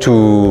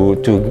to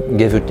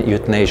give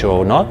euthanasia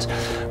or not.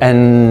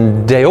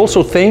 And they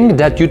also think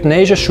that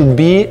euthanasia should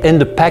be in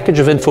the package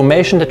of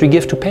information that we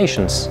give to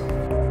patients.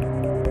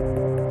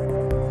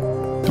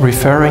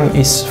 Referring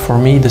is for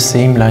me the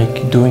same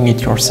like doing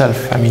it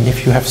yourself. I mean,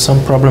 if you have some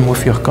problem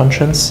with your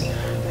conscience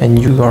and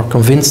you are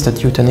convinced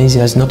that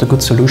euthanasia is not a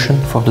good solution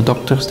for the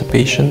doctors, the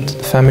patient,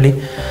 the family,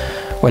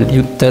 well,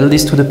 you tell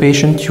this to the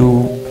patient,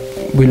 you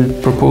will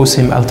propose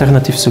him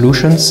alternative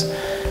solutions.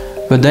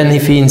 But then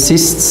if he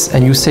insists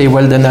and you say,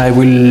 well, then I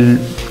will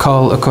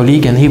call a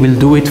colleague and he will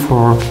do it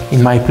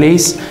in my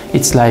place,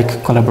 it's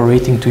like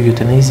collaborating to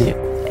euthanasia.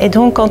 And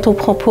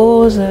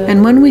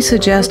when we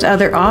suggest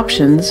other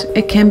options,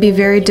 it can be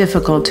very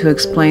difficult to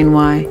explain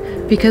why,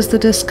 because the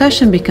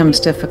discussion becomes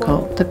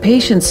difficult. The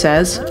patient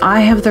says, I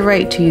have the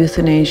right to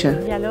euthanasia,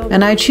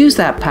 and I choose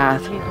that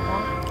path.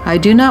 I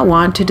do not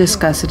want to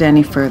discuss it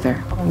any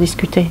further.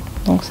 Discuter.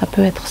 Donc ça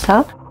peut être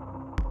ça.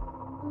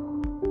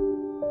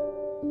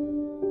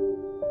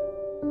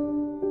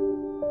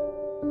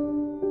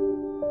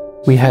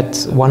 We had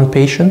one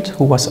patient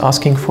who was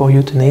asking for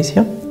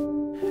euthanasia.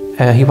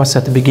 He was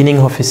at the beginning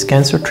of his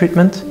cancer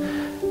treatment,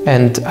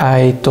 and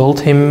I told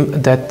him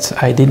that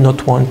I did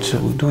not want to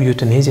do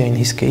euthanasia in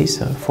his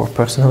case for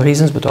personal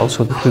reasons, but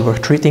also that we were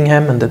treating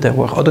him and that there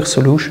were other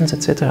solutions,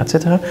 etc.,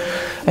 etc.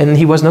 And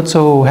he was not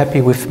so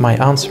happy with my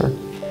answer.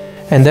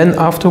 And then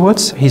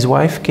afterwards, his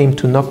wife came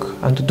to knock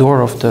on the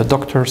door of the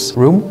doctor's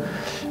room,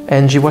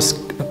 and she was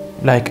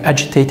like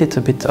agitated, a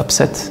bit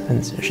upset,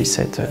 and she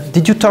said,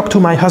 did you talk to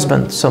my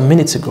husband some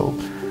minutes ago?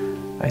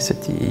 I said,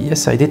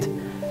 yes, I did.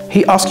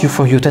 He asked you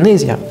for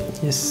euthanasia.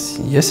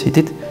 Yes, he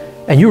did.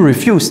 And you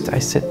refused. I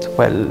said,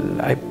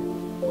 well, I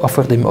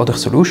offered him other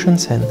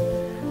solutions, and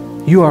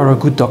you are a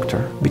good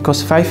doctor,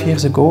 because 5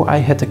 years ago I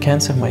had a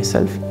cancer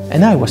myself,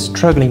 and I was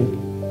struggling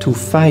to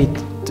fight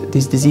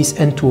this disease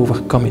and to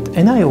overcome it.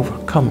 And I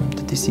overcome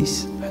the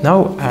disease.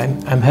 Now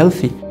I'm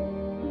healthy.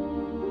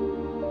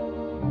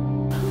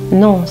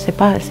 Non, c'est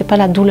pas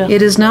la douleur.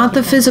 It is not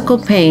the physical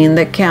pain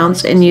that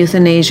counts in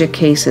euthanasia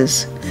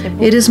cases.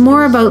 It is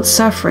more about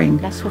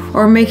suffering,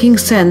 or making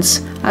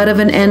sense out of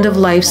an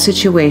end-of-life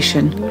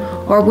situation,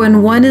 or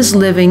when one is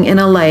living in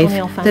a life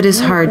that is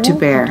hard to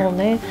bear.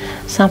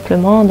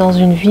 Simplement dans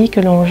une vie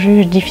que l'on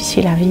juge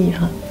difficile à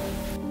vivre.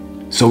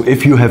 So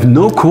if you have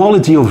no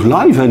quality of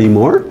life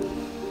anymore,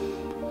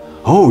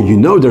 oh, you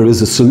know there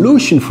is a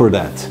solution for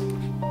that.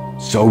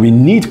 So we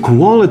need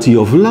quality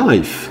of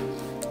life.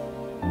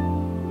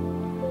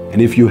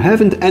 And if you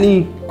haven't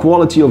any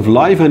quality of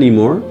life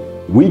anymore,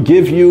 we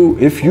give you,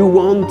 if you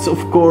want, of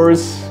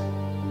course,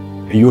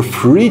 and you're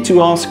free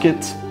to ask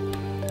it,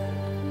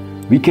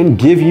 we can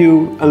give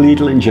you a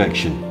lethal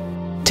injection.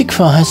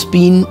 TICFA has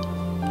been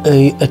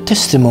a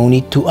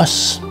testimony to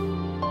us.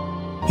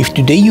 If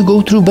today you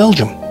go through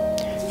Belgium,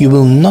 you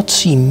will not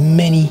see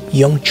many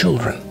young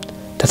children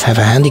that have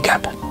a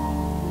handicap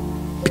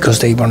because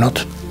they were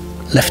not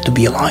left to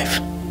be alive.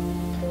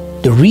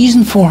 The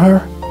reason for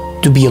her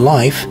to be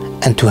alive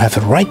and to have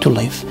a right to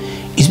live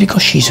is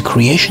because she's a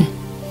creation,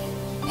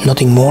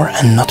 nothing more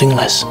and nothing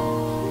less.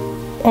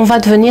 On va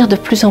devenir de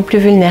plus en plus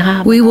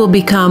vulnérable. We will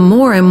become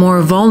more and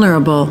more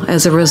vulnerable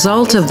as a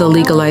result of the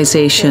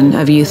legalization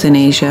of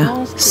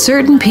euthanasia.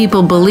 Certain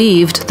people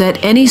believed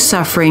that any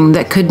suffering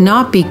that could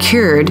not be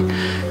cured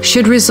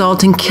should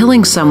result in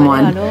killing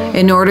someone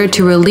in order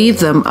to relieve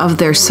them of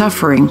their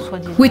suffering,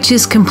 which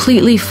is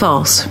completely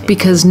false,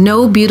 because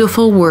no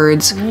beautiful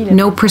words,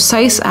 no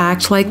precise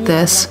act like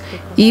this,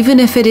 even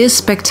if it is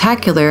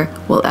spectacular,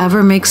 will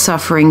ever make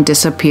suffering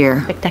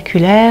disappear.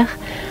 Spectaculaires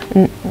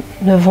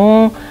ne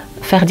vont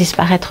faire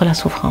disparaître la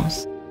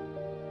souffrance.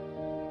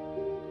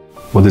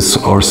 What is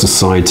our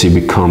society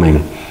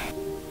becoming?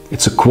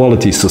 It's a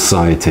quality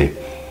society.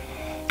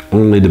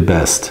 Only the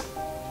best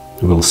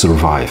will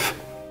survive.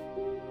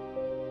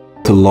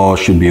 The law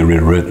should be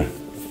rewritten.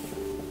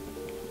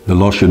 The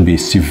law should be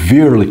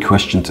severely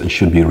questioned and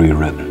should be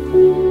rewritten.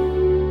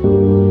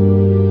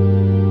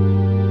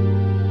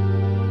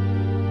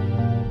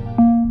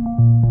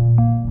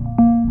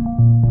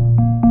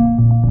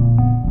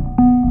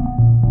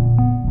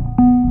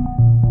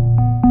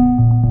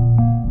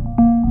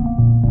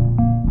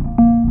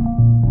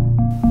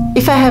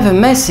 If I have a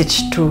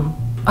message to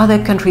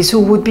other countries who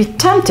would be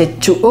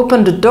tempted to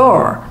open the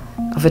door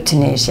of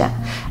euthanasia,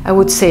 I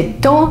would say,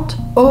 don't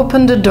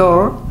open the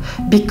door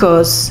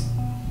because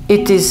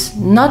it is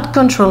not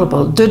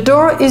controllable. The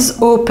door is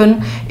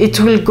open, it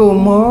will go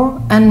more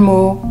and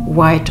more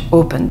wide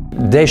open.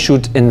 They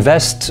should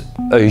invest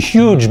a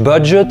huge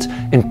budget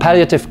in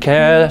palliative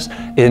care,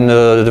 in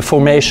the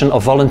formation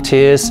of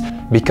volunteers,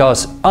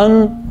 because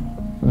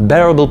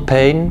unbearable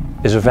pain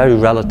is a very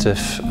relative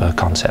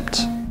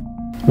concept.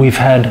 We've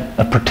had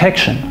a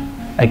protection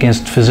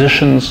against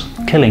physicians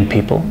killing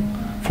people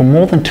for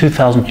more than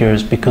 2,000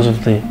 years because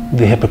of the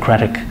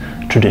Hippocratic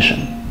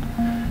tradition.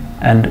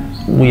 And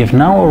we have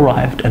now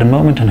arrived at a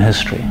moment in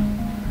history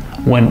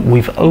when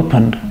we've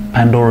opened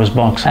Pandora's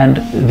box, and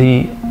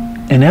the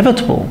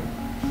inevitable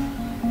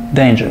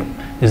danger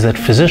is that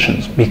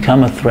physicians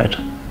become a threat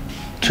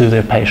to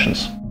their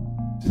patients.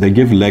 They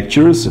give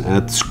lectures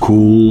at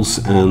schools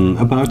and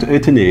about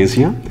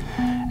euthanasia.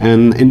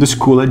 And in the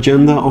school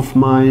agenda of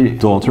my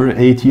daughter,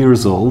 8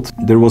 years old,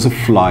 there was a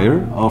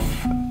flyer of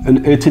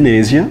an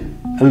euthanasia,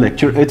 a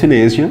lecture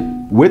euthanasia,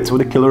 with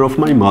the killer of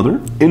my mother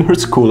in her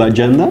school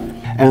agenda.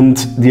 And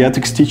the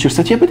ethics teacher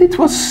said, yeah, but it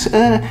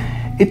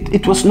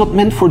was not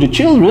meant for the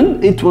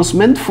children, it was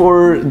meant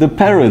for the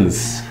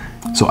parents.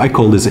 So I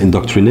call this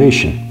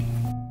indoctrination.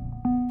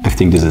 I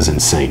think this is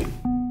insane.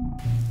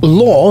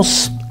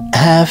 Laws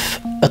have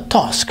a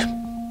task.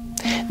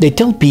 They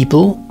tell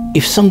people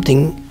if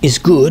something is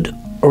good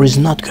or is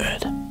not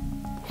good.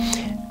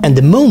 And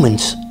the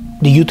moment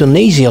the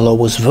euthanasia law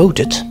was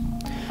voted,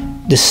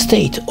 the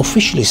state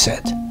officially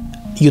said,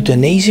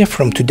 euthanasia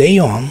from today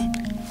on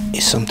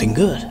is something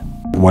good.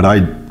 What I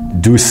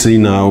do see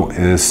now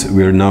is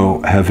we're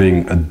now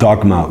having a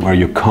dogma where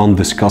you can't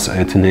discuss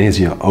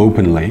euthanasia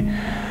openly.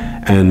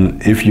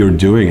 And if you're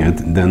doing it,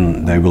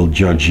 then they will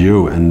judge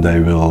you and they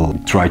will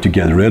try to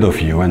get rid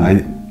of you. And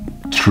I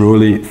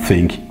truly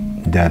think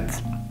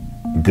that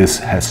this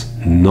has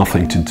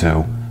nothing to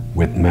do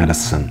with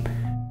medicine.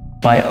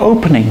 By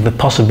opening the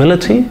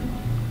possibility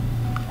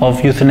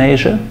of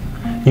euthanasia,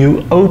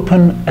 you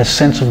open a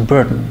sense of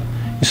burden.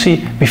 You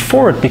see,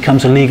 before it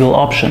becomes a legal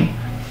option,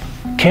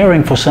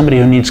 caring for somebody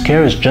who needs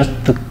care is just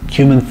the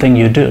human thing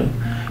you do.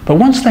 But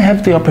once they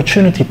have the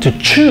opportunity to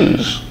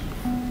choose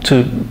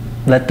to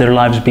let their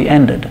lives be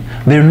ended,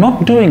 their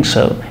not doing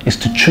so is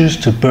to choose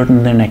to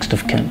burden their next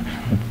of kin.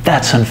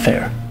 That's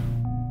unfair.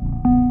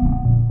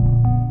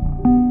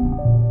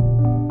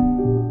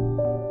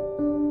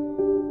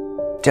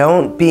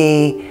 Don't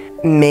be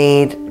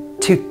made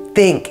to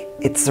think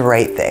it's the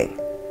right thing,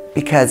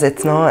 because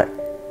it's not.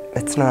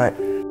 It's not.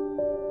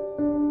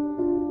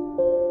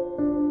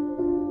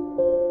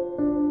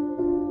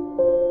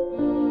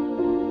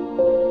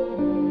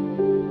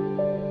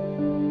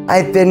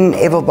 I've been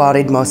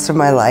able-bodied most of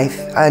my life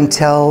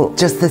until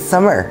just this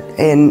summer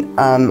in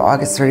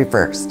August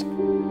 31st.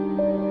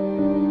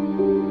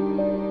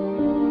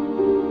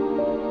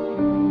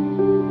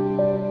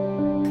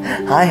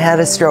 I had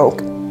a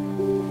stroke.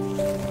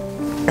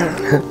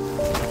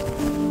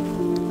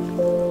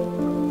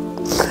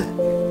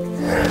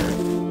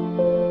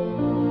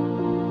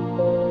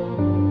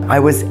 I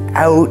was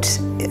out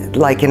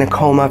like in a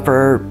coma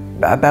for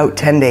about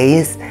 10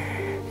 days.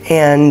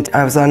 And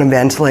I was on a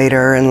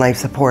ventilator and life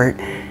support.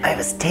 I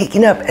was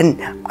taken up in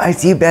an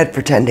ICU bed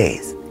for 10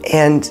 days.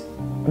 And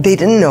they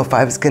didn't know if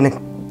I was gonna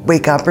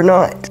wake up or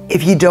not.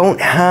 If you don't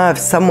have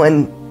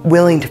someone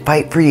willing to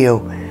fight for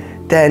you,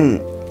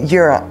 then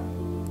you're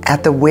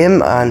at the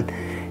whim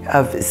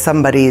of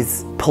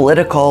somebody's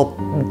political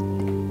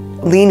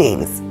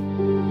leanings.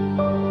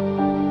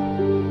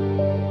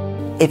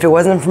 If it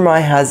wasn't for my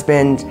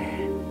husband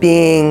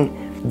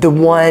being the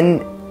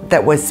one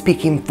that was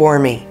speaking for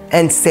me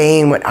and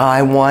saying what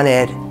I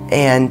wanted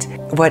and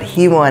what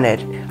he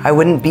wanted, I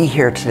wouldn't be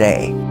here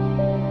today.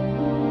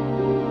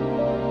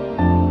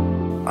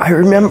 I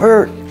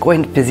remember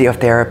going to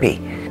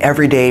physiotherapy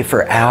every day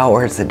for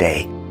hours a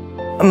day.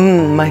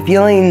 My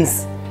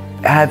feelings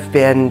have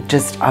been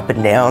just up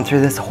and down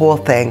through this whole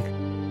thing.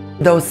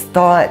 Those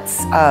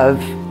thoughts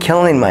of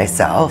killing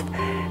myself,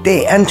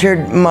 they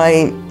entered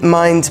my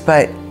mind,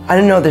 but I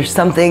don't know, there's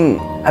something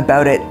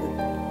about it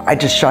I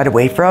just shied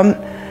away from.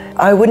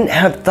 I wouldn't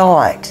have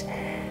thought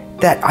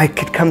that I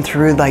could come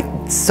through like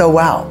so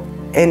well.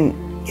 And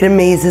it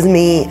amazes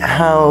me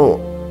how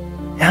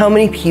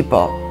many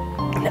people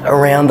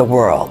around the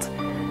world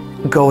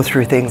go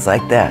through things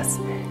like this,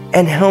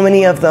 and how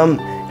many of them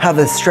have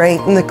the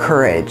strength and the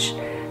courage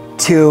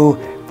to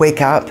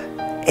wake up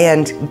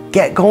and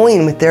get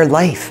going with their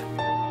life.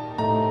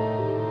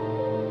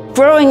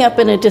 Growing up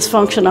in a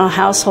dysfunctional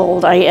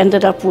household, I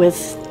ended up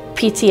with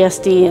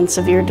PTSD and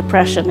severe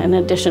depression in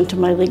addition to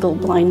my legal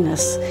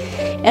blindness.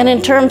 And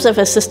in terms of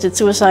assisted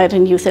suicide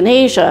and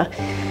euthanasia,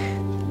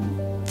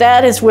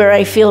 that is where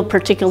I feel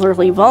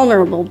particularly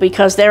vulnerable,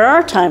 because there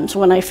are times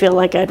when I feel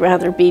like I'd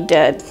rather be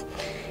dead.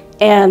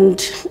 And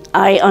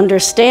I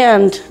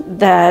understand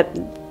that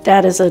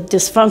that is a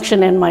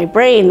dysfunction in my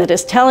brain that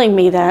is telling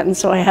me that, and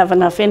so I have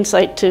enough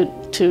insight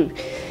to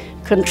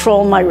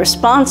control my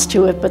response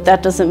to it, but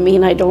that doesn't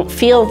mean I don't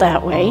feel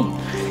that way.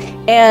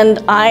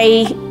 And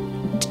I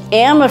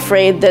am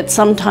afraid that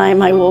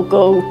sometime I will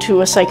go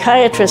to a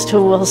psychiatrist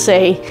who will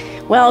say,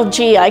 well,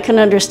 gee, I can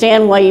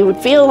understand why you would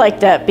feel like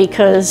that,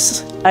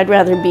 because I'd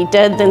rather be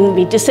dead than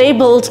be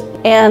disabled,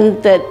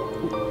 and that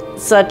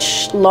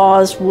such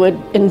laws would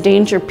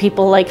endanger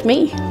people like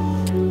me.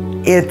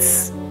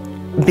 It's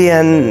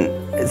been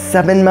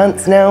 7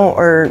 months now,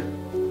 or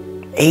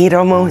 8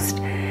 almost.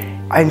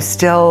 I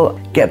still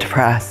get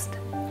depressed,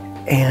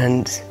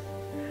 and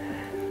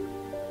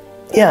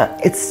yeah,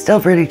 it's still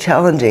pretty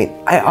challenging.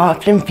 I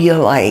often feel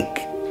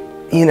like,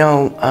 you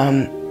know,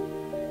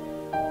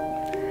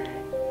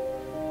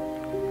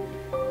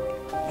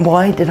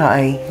 why did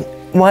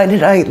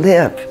I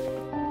live?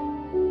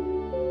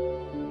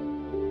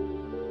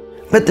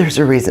 But there's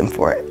a reason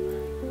for it.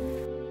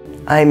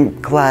 I'm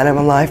glad I'm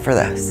alive for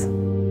this.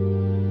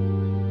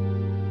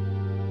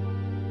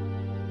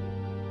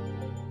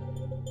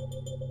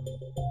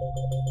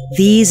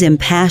 These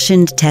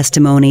impassioned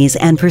testimonies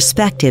and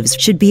perspectives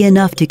should be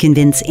enough to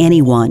convince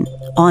anyone,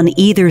 on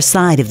either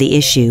side of the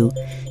issue,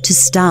 to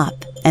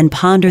stop and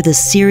ponder the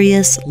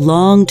serious,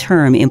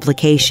 long-term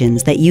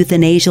implications that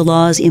euthanasia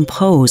laws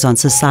impose on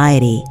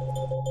society.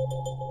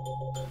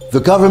 The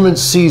government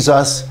sees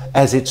us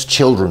as its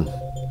children,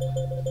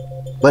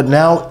 but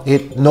now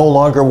it no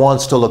longer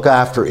wants to look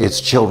after its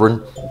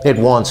children. It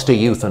wants to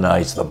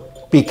euthanize them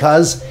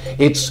because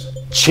it's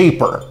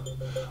cheaper.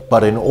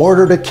 But in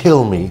order to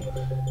kill me,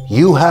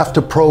 you have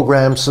to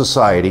program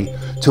society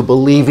to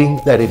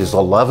believing that it is a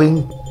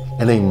loving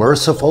and a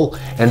merciful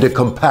and a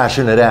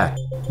compassionate act.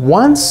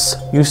 Once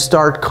you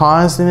start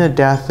causing the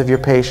death of your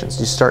patients,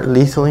 you start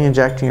lethally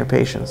injecting your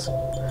patients,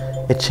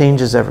 it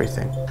changes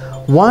everything.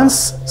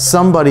 Once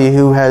somebody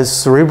who has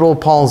cerebral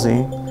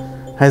palsy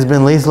has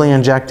been lethally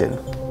injected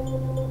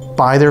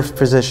by their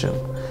physician,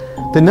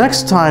 the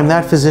next time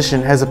that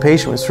physician has a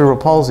patient with cerebral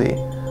palsy,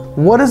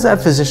 what is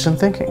that physician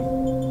thinking?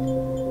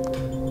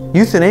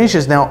 Euthanasia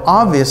is now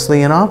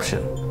obviously an option.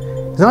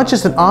 It's not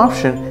just an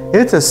option,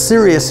 it's a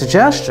serious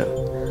suggestion.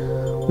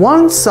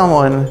 Once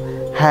someone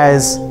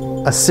has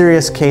a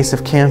serious case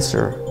of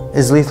cancer,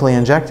 is lethally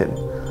injected,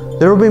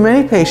 there will be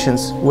many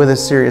patients with a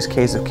serious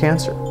case of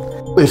cancer.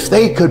 If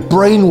they could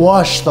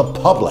brainwash the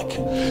public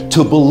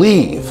to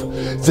believe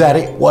that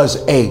it was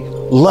a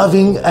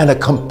loving and a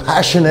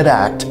compassionate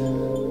act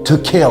to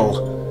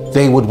kill,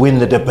 they would win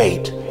the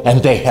debate,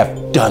 and they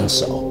have done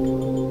so.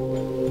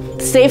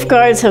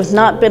 Safeguards have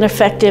not been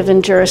effective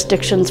in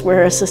jurisdictions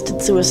where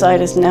assisted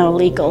suicide is now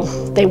legal.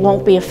 They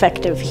won't be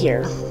effective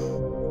here.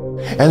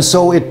 And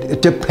so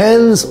it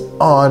depends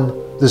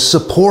on the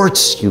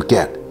supports you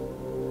get.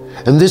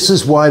 And this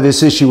is why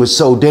this issue is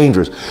so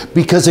dangerous.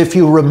 Because if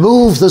you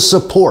remove the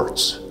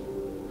supports,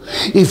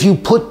 if you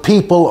put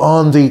people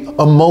on the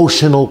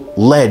emotional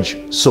ledge,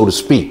 so to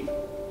speak,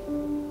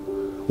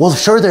 well,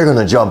 sure, they're going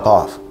to jump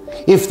off.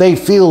 If they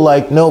feel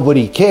like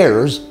nobody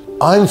cares,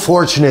 I'm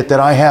fortunate that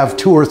I have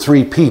 2 or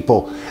 3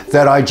 people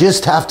that I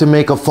just have to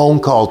make a phone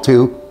call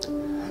to,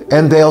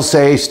 and they'll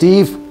say,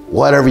 Steve,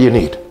 whatever you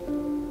need.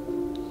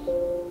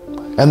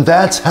 And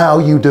that's how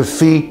you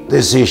defeat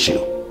this issue.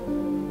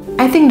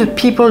 I think the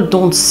people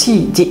don't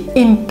see the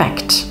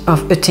impact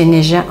of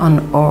euthanasia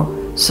on our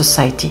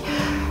society.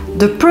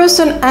 The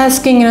person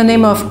asking in the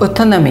name of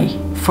autonomy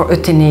for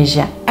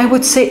euthanasia, I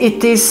would say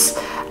it is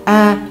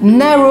a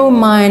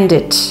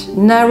narrow-minded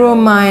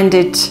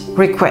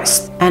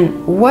request.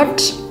 And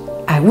what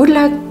I would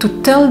like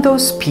to tell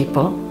those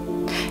people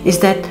is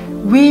that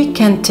we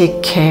can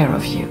take care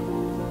of you.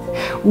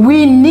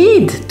 We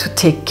need to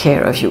take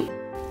care of you.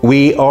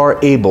 We are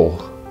able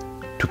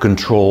to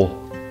control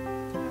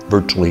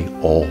virtually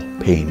all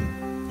pain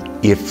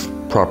if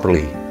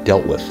properly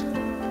dealt with.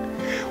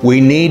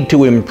 We need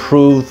to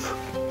improve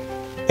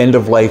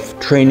end-of-life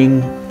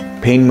training,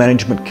 pain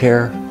management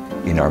care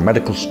in our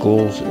medical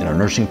schools, in our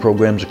nursing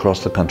programs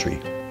across the country.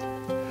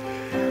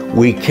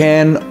 We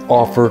can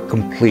offer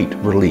complete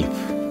relief.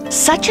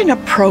 Such an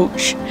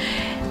approach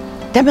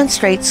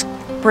demonstrates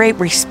great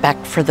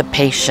respect for the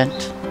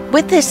patient.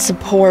 With this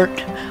support,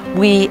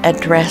 we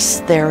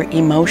address their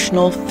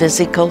emotional,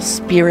 physical,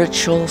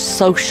 spiritual,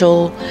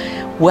 social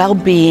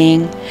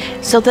well-being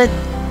so that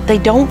they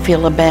don't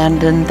feel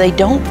abandoned, they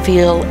don't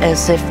feel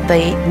as if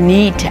they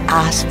need to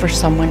ask for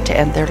someone to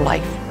end their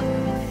life.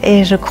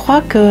 In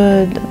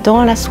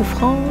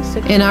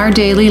our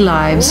daily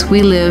lives,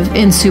 we live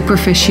in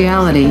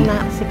superficiality.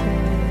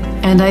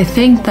 And I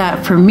think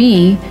that for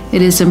me,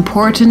 it is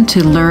important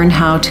to learn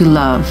how to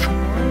love.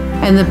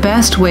 And the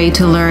best way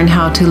to learn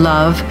how to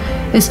love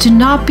is to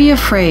not be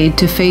afraid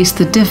to face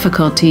the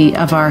difficulty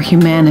of our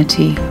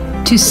humanity.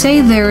 To say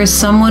there is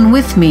someone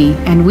with me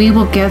and we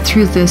will get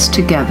through this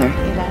together.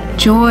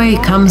 Joy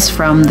comes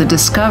from the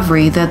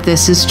discovery that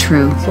this is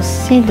true.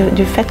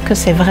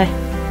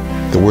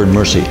 The word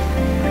mercy,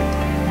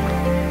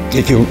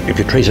 if you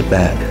trace it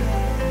back,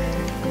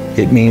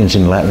 it means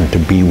in Latin to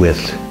be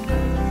with.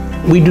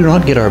 We do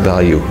not get our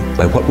value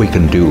by what we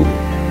can do.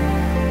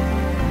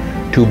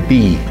 To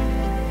be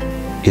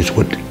is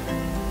what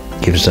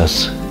gives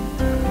us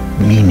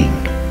meaning.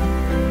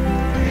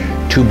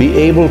 To be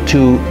able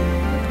to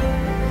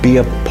be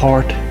a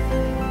part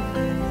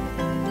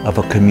of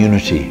a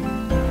community,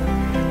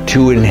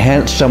 to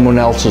enhance someone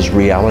else's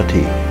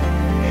reality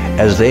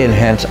as they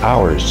enhance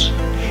ours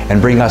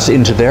and bring us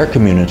into their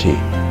community.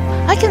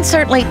 I can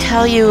certainly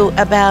tell you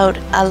about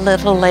a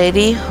little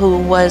lady who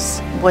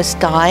was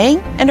dying,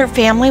 and her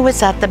family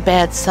was at the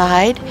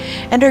bedside,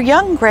 and her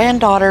young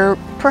granddaughter,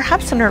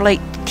 perhaps in her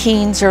late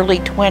teens, early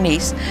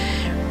 20s,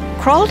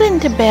 crawled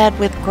into bed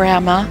with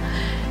Grandma,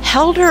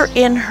 held her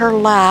in her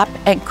lap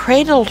and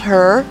cradled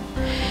her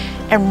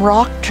and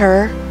rocked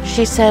her.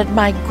 She said,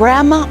 "My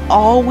grandma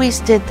always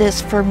did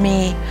this for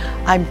me.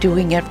 I'm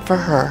doing it for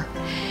her."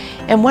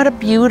 And what a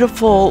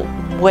beautiful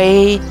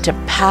way to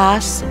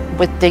pass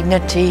with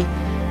dignity.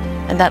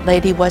 And that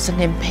lady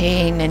wasn't in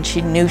pain and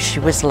she knew she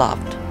was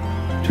loved.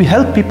 We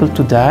help people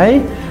to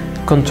die,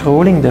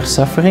 controlling their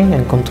suffering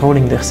and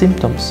controlling their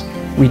symptoms.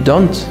 We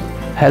don't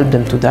help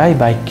them to die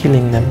by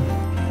killing them.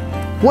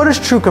 What does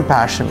true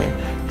compassion mean?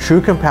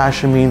 True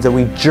compassion means that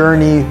we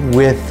journey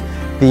with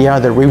the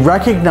other. We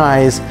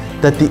recognize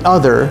that the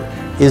other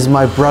is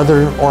my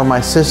brother or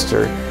my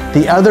sister.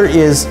 The other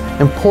is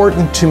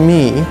important to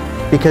me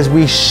because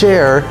we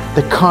share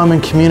the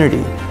common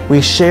community.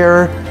 We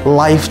share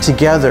life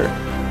together.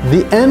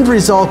 The end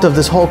result of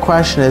this whole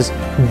question is,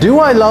 do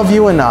I love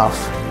you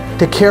enough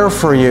to care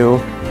for you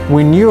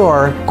when you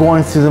are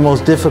going through the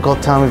most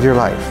difficult time of your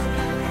life?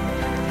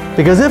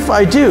 Because if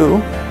I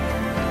do,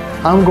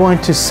 I'm going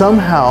to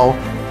somehow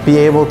be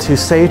able to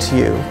say to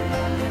you,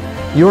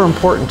 you're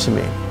important to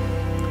me.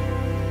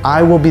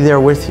 I will be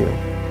there with you.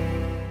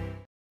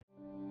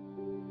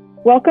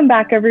 Welcome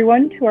back,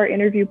 everyone, to our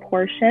interview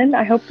portion.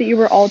 I hope that you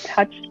were all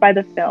touched by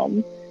the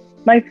film.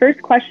 My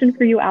first question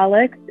for you,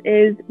 Alex,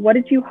 is what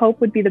did you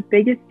hope would be the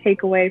biggest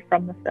takeaway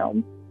from the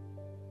film?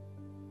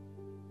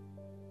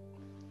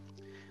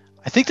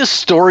 I think the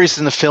stories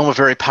in the film are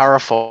very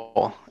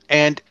powerful,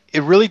 and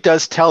it really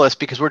does tell us,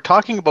 because we're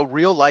talking about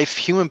real life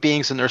human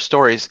beings and their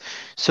stories.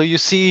 So you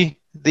see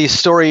the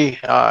story,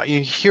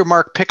 you hear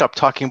Mark Pickup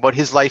talking about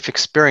his life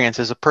experience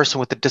as a person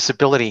with a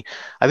disability.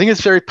 I think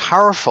it's very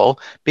powerful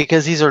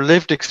because these are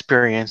lived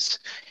experience.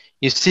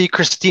 You see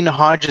Christina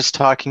Hodges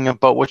talking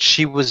about what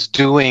she was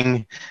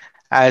doing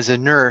as a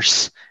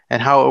nurse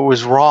and how it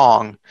was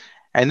wrong.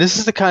 And this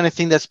is the kind of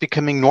thing that's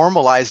becoming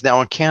normalized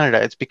now in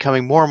Canada. It's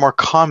becoming more and more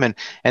common,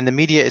 and the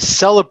media is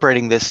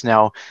celebrating this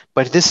now.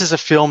 But this is a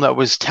film that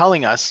was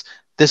telling us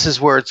this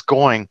is where it's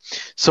going.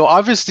 So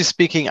obviously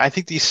speaking, I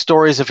think these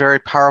stories are very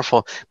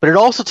powerful, but it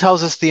also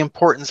tells us the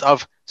importance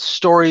of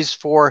stories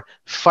for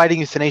fighting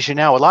euthanasia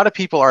now. A lot of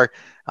people are,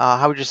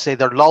 how would you say,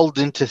 they're lulled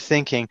into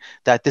thinking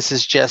that this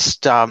is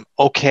just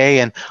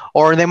okay,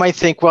 or they might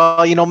think,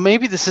 well,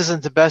 maybe this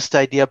isn't the best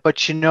idea,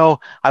 but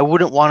I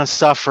wouldn't want to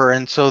suffer,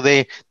 and so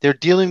they're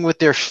dealing with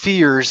their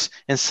fears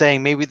and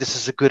saying maybe this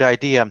is a good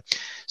idea.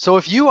 So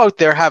if you out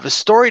there have a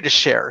story to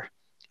share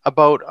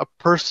about a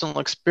personal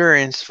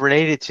experience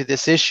related to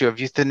this issue of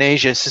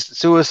euthanasia, assisted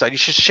suicide, you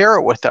should share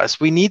it with us.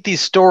 We need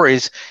these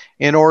stories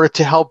in order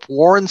to help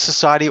warn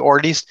society, or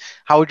at least,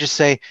 how would you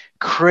say,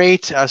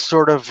 create a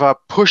sort of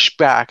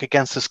pushback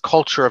against this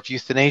culture of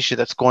euthanasia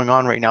that's going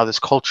on right now, this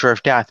culture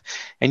of death.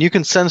 And you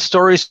can send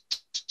stories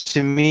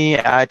to me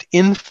at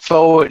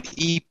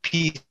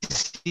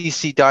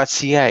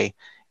info@epcc.ca,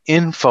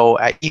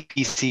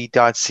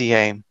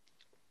 info@epc.ca.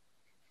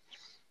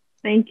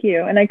 Thank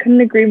you, and I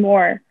couldn't agree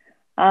more.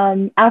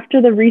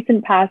 After the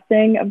recent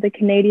passing of the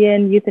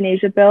Canadian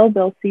Euthanasia Bill,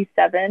 Bill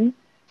C-7,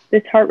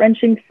 this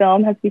heart-wrenching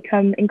film has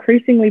become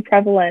increasingly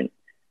prevalent.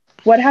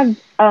 What have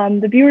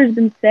the viewers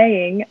been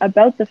saying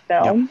about the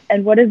film,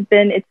 and what has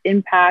been its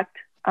impact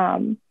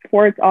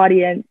for its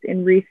audience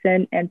in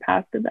recent and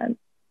past events?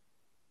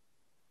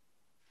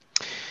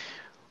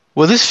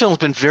 Well, this film's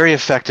been very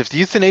effective. The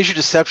Euthanasia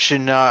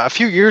Deception, a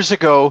few years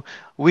ago,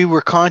 we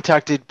were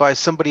contacted by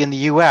somebody in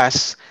the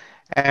U.S.,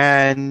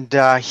 and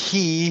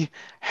he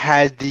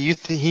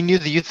knew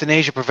the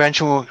Euthanasia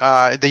Prevention,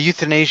 the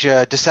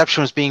Euthanasia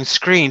Deception was being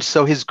screened.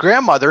 So his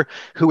grandmother,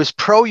 who was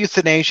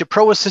pro-euthanasia,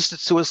 pro-assisted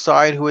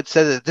suicide, who had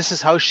said that this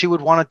is how she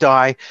would want to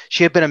die,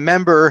 she had been a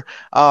member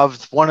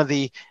of one of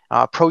the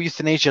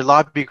pro-euthanasia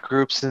lobby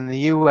groups in the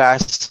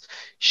U.S.,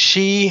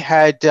 he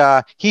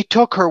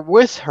took her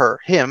with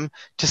him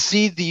to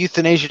see the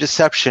Euthanasia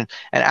Deception,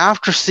 and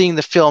after seeing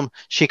the film,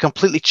 she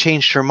completely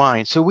changed her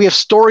mind. So we have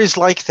stories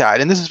like that,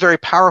 and this is very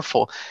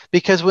powerful,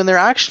 because when they're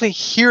actually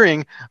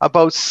hearing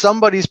about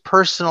somebody's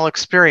personal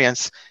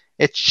experience,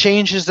 it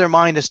changes their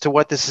mind as to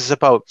what this is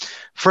about.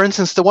 For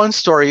instance, the one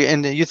story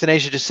in the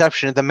Euthanasia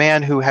Deception, the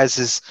man who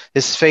has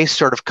his face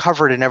sort of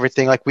covered and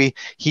everything,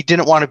 he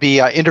didn't want to be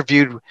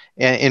interviewed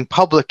in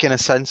public in a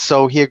sense,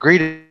 so he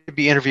agreed to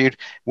be interviewed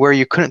where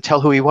you couldn't tell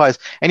who he was.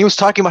 And he was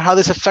talking about how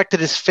this affected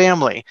his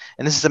family.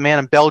 And this is a man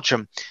in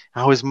Belgium,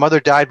 how his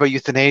mother died by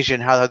euthanasia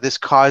and how this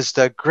caused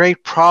a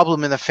great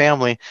problem in the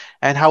family,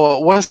 and how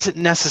it wasn't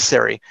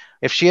necessary.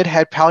 If she had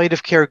had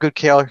palliative care, good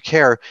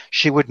care,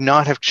 she would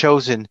not have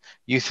chosen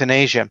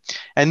euthanasia.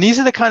 And these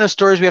are the kind of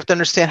stories we have to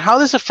understand how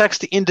this affects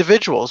the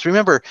individuals.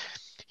 Remember,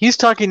 he's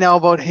talking now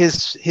about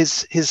his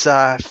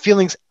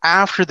feelings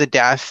after the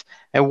death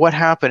and what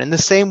happened. In the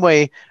same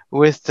way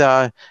with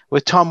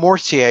Tom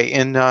Mortier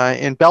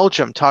in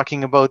Belgium,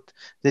 talking about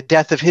the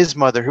death of his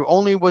mother, who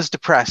only was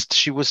depressed.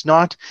 She was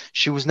not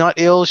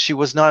ill. She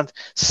was not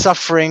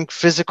suffering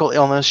physical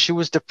illness. She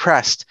was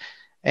depressed.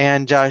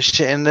 And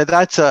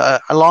that's a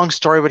long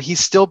story, but he's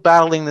still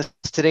battling this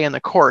today in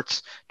the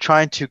courts,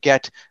 trying to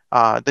get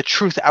the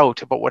truth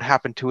out about what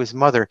happened to his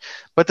mother.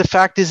 But the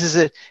fact is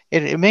that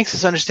it makes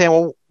us understand,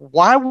 well,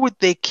 why would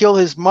they kill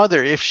his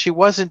mother if she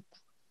wasn't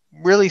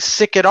really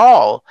sick at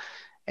all?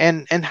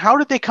 And how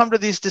did they come to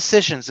these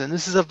decisions? And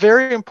this is a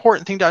very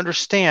important thing to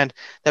understand,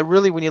 that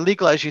really when you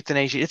legalize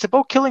euthanasia, it's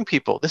about killing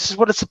people. This is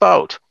what it's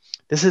about.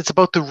 It's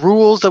about the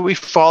rules that we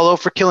follow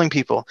for killing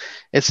people.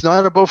 It's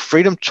not about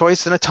freedom,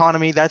 choice, and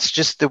autonomy. That's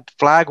just the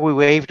flag we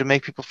wave to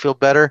make people feel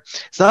better.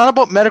 It's not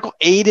about medical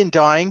aid in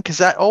dying, because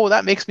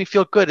that makes me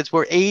feel good.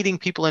 We're aiding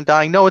people in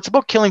dying. No, it's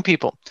about killing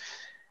people.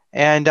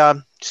 And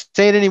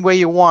say it any way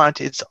you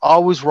want, it's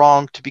always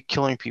wrong to be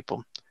killing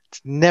people.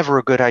 It's never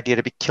a good idea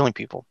to be killing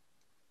people.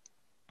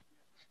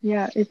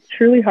 Yeah, it's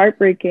truly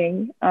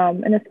heartbreaking.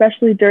 And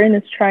especially during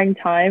this trying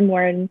time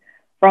when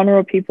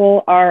vulnerable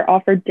people are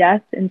offered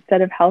death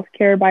instead of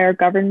healthcare by our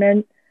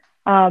government.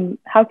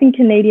 How can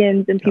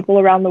Canadians and people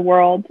around the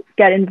world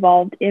get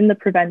involved in the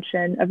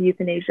prevention of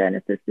euthanasia and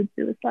assisted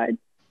suicide?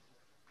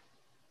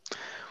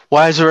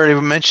 Well, as I already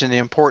mentioned, the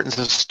importance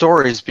of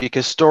stories,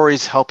 because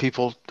stories help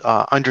people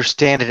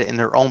understand it in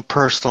their own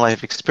personal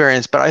life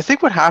experience. But I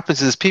think what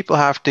happens is people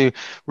have to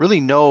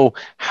really know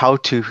how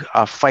to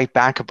fight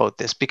back about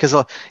this, because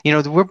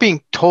we're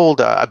being told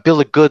a bill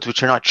of goods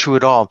which are not true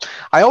at all.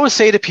 I always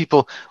say to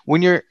people,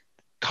 when you're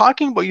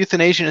talking about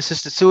euthanasia and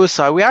assisted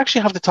suicide, we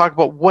actually have to talk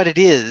about what it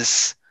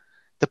is.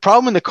 The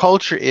problem in the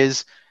culture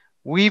is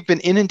we've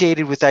been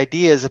inundated with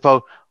ideas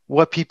about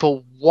what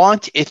people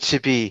want it to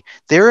be.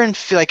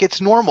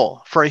 It's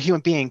normal for a human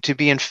being to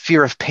be in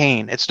fear of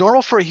pain. It's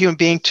normal for a human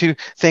being to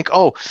think,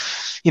 I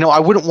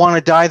wouldn't want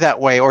to die that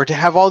way, or to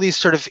have all these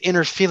sort of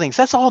inner feelings.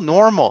 That's all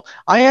normal.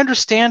 I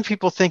understand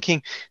people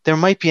thinking there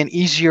might be an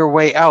easier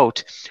way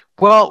out.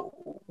 Well,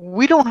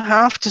 we don't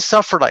have to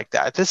suffer like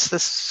that. This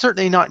is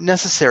certainly not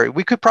necessary.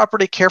 We could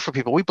properly care for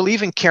people. We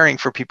believe in caring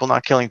for people,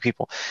 not killing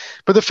people.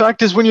 But the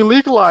fact is, when you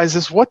legalize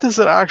this, what does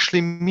it actually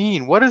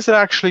mean? What does it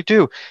actually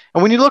do?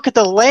 And when you look at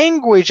the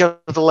language of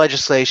the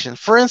legislation,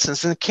 for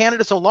instance, in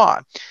Canada's own law,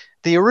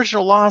 the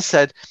original law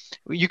said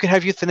you could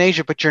have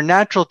euthanasia, but your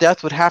natural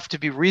death would have to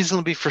be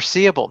reasonably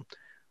foreseeable.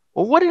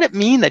 Well, what did it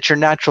mean that your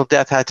natural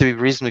death had to be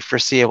reasonably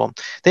foreseeable?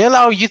 They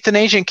allow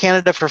euthanasia in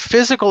Canada for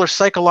physical or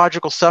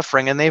psychological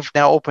suffering, and they've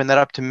now opened that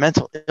up to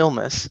mental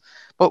illness.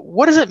 But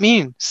what does it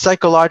mean,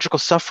 psychological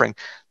suffering?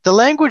 The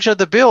language of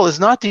the bill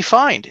is not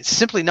defined. It's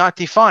simply not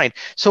defined.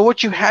 So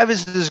what you have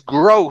is this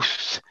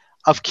growth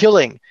of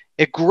killing.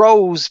 It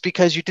grows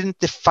because you didn't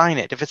define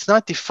it. If it's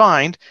not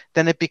defined,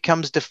 then it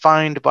becomes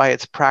defined by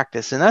its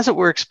practice. And that's what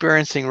we're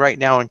experiencing right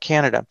now in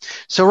Canada.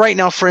 So right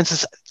now, for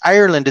instance,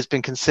 Ireland has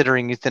been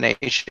considering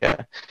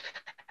euthanasia.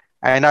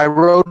 And I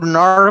wrote an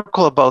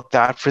article about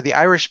that for the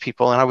Irish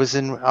people. And I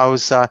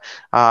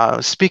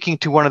was speaking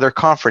to one of their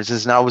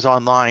conferences, and I was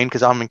online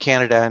because I'm in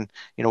Canada,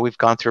 and we've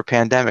gone through a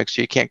pandemic,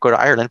 so you can't go to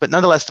Ireland. But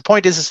nonetheless, the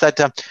point is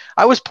that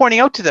I was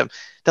pointing out to them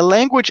the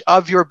language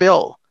of your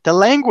bill. The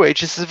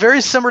language is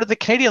very similar to the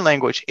Canadian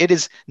language. It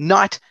is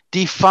not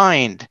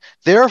defined.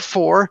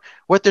 Therefore,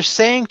 what they're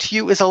saying to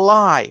you is a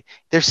lie.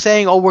 They're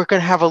saying, we're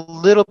going to have a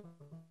little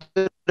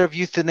bit of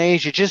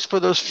euthanasia just for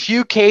those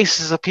few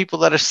cases of people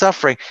that are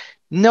suffering.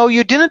 No,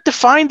 you didn't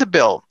define the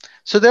bill.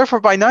 So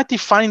therefore, by not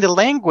defining the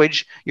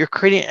language, you're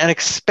creating an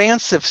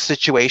expansive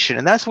situation.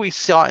 And that's what we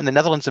saw in the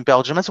Netherlands and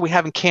Belgium. That's what we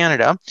have in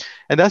Canada.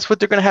 And that's what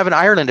they're going to have in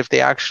Ireland if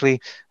they actually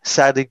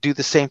sadly do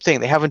the same thing.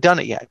 They haven't done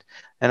it yet.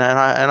 And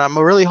I'm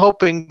really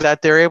hoping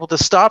that they're able to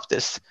stop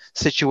this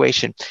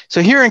situation.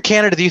 So here in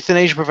Canada, the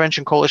Euthanasia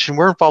Prevention Coalition,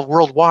 we're involved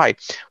worldwide.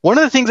 One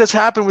of the things that's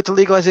happened with the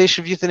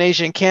legalization of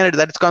euthanasia in Canada,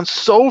 that it's gone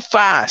so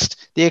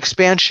fast, the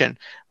expansion,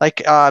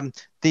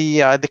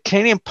 the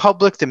Canadian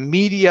public, the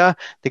media,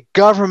 the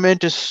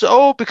government has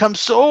become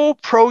so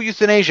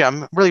pro-euthanasia.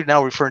 I'm really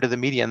now referring to the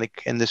media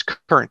and this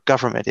current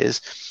government,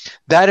 is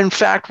that in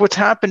fact what's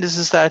happened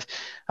is that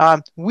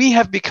we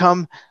have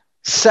become,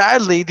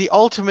 sadly, the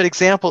ultimate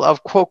example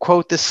of,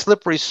 quote, this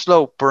slippery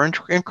slope or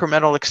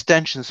incremental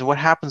extensions and what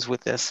happens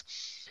with this.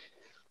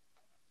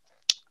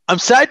 I'm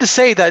sad to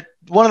say that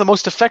one of the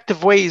most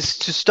effective ways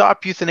to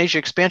stop euthanasia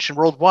expansion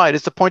worldwide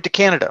is to point to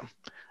Canada.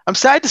 I'm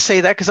sad to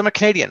say that because I'm a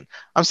Canadian.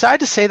 I'm sad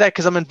to say that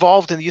because I'm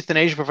involved in the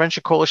Euthanasia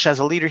Prevention Coalition as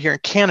a leader here in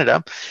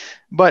Canada,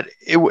 but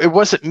it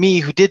wasn't me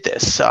who did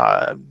this.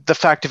 The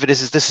fact of it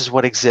is this is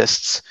what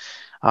exists.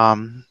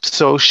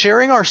 So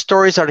sharing our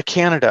stories out of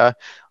Canada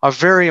are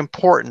very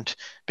important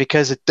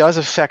because it does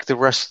affect the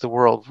rest of the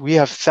world. We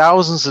have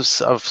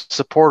thousands of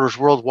supporters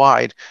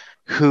worldwide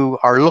who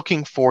are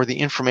looking for the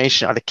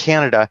information out of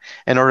Canada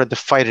in order to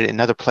fight it in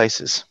other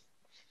places.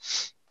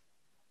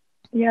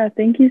 Yeah,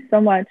 thank you so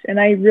much. And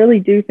I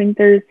really do think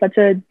there's such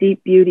a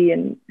deep beauty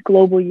in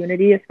global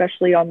unity,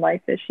 especially on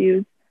life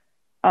issues.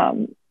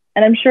 And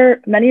I'm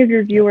sure many of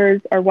your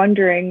viewers are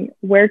wondering,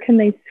 where can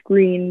they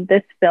screen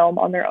this film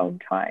on their own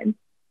time?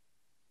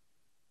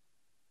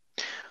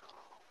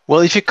 Well,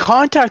 if you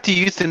contact the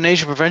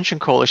Euthanasia Prevention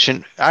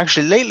Coalition,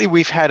 actually lately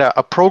we've had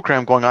a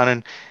program going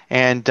on,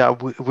 and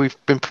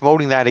we've been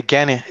promoting that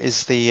again.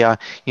 Is the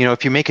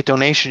if you make a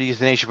donation to the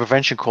Euthanasia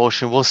Prevention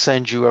Coalition, we'll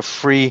send you a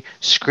free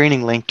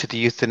screening link to the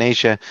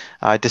Euthanasia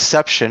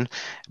Deception.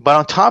 But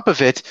on top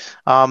of it,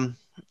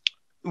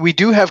 we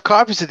do have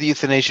copies of the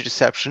Euthanasia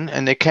Deception,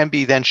 and they can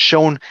be then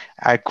shown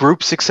at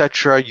groups,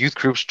 etc., youth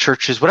groups,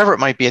 churches, whatever it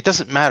might be. It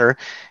doesn't matter.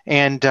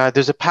 And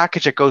there's a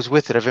package that goes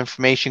with it of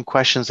information,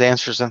 questions,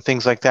 answers, and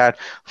things like that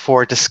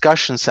for a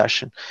discussion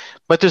session.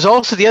 But there's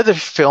also the other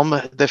film,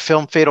 the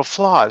film Fatal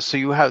Flaws. So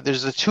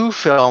there's the two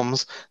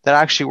films that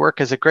actually work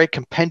as a great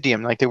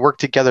compendium. Like, they work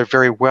together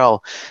very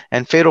well.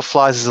 And Fatal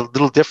Flaws is a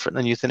little different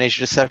than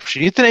Euthanasia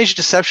Deception. Euthanasia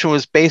Deception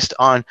was based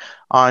on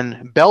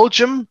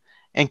Belgium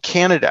and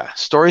Canada,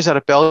 stories out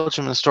of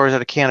Belgium and stories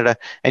out of Canada,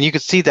 and you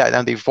could see that,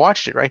 and they've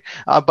watched it, right?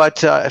 But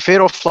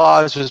Fatal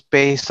Flaws was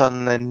based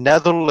on the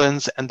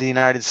Netherlands and the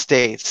United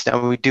States.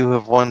 Now, we do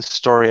have one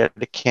story out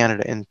of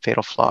Canada in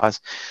Fatal Flaws.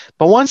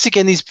 But once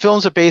again, these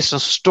films are based on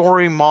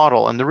story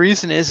model, and the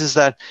reason is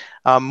that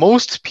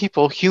most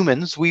people,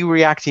 humans, we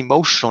react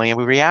emotionally, and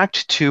we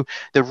react to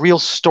the real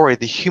story,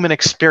 the human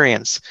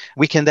experience.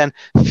 We can then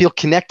feel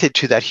connected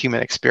to that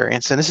human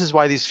experience, and this is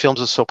why these films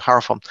are so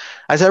powerful.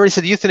 As I already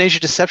said, the Euthanasia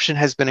Deception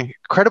has been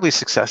incredibly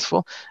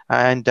successful,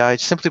 and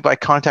simply by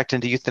contacting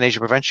the Euthanasia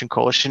Prevention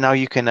Coalition, now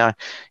you can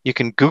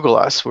Google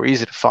us. We're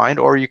easy to find,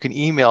 or you can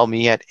email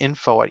me at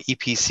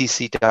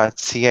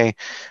info@epcc.ca.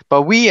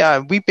 But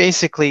we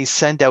basically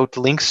send out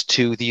links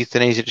to the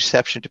Euthanasia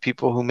Deception to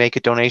people who make a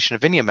donation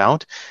of any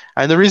amount.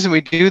 And the reason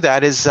we do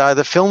that is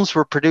the films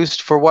were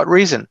produced for what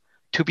reason?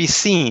 To be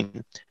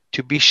seen,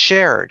 to be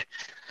shared.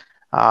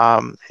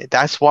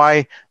 That's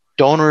why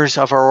donors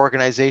of our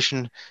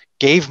organization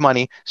gave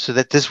money, so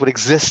that this would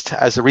exist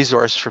as a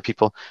resource for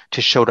people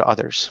to show to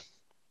others.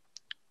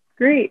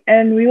 Great.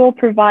 And we will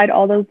provide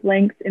all those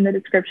links in the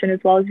description, as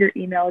well as your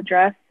email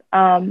address,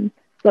 so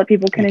that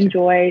people can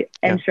enjoy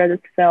and share this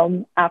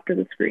film after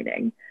the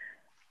screening.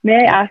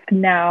 May I ask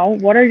now,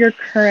 what are your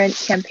current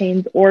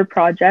campaigns or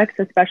projects,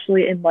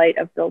 especially in light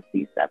of Bill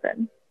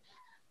C-7?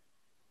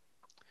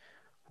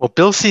 Well,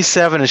 Bill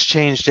C-7 has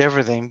changed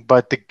everything,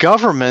 but the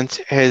government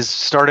has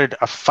started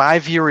a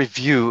 5-year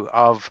review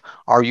of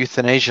our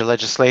euthanasia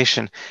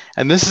legislation.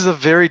 And this is a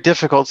very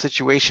difficult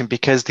situation,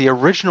 because the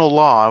original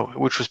law,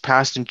 which was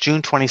passed in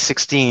June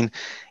 2016,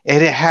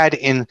 it had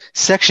in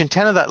Section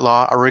 10 of that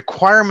law a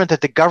requirement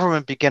that the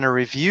government begin a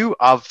review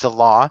of the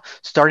law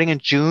starting in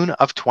June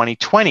of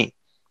 2020.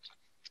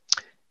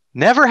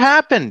 Never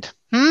happened.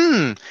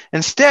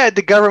 Instead,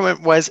 the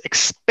government was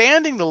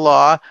expanding the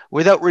law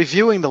without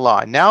reviewing the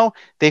law. Now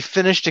they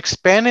finished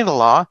expanding the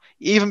law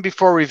even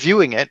before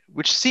reviewing it,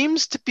 which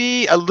seems to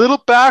be a little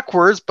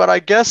backwards, but I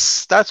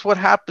guess that's what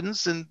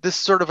happens in this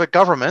sort of a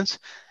government.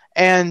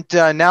 And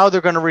now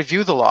they're going to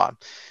review the law.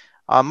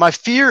 My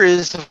fear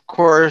is, of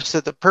course,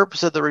 that the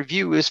purpose of the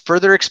review is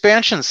further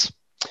expansions.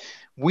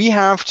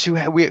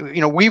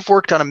 We've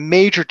worked on a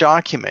major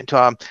document.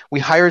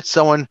 We hired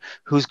someone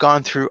who's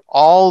gone through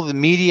all the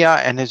media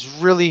and has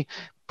really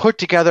put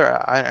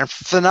together a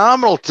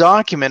phenomenal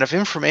document of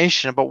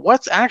information about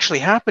what's actually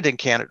happened in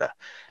Canada,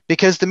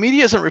 because the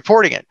media isn't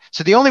reporting it.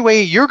 So the only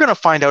way you're going to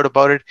find out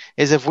about it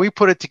is if we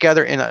put it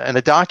together in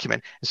a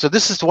document. And so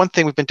this is the one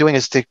thing we've been doing,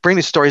 is to bring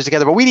these stories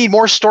together, but we need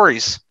more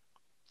stories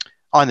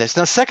on this.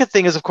 Now, the second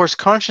thing is, of course,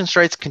 conscience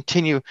rights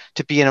continue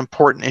to be an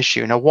important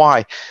issue. Now,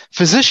 why?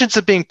 Physicians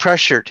are being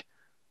pressured.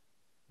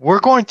 We're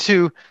going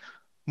to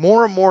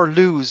more and more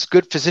lose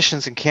good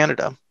physicians in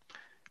Canada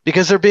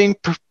because they're being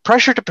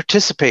pressured to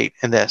participate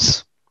in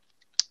this.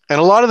 And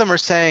a lot of them are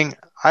saying,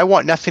 I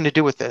want nothing to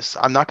do with this.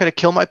 I'm not going to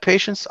kill my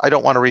patients. I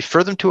don't want to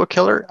refer them to a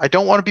killer. I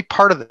don't want to be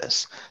part of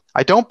this.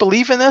 I don't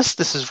believe in this.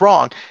 This is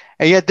wrong.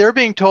 And yet they're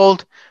being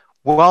told,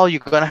 well, you're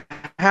going to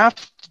have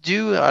to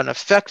do an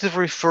effective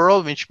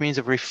referral, which means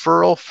a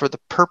referral for the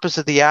purpose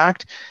of the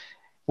act.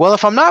 Well,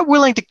 if I'm not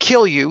willing to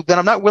kill you, then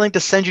I'm not willing to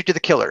send you to the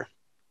killer.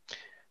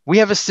 We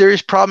have a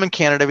serious problem in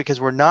Canada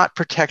because we're not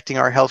protecting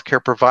our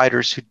healthcare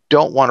providers who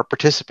don't want to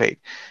participate.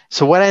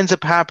 So what ends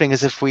up happening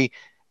is if we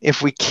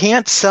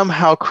can't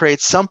somehow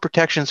create some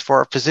protections for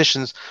our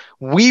physicians,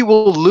 we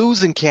will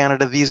lose in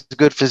Canada these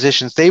good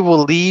physicians. They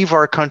will leave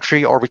our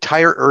country or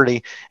retire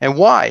early. And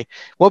why?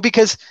 Well,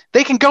 because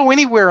they can go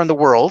anywhere in the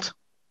world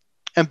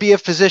and be a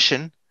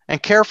physician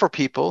and care for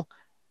people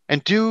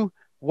and do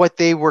what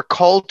they were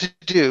called to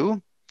do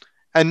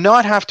and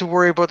not have to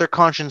worry about their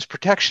conscience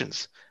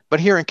protections. But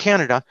here in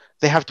Canada,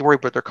 they have to worry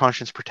about their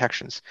conscience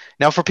protections.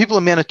 Now, for people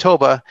in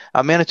Manitoba,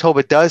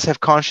 Manitoba does have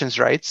conscience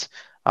rights,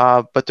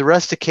 but the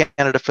rest of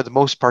Canada, for the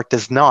most part,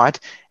 does not.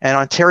 And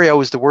Ontario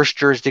is the worst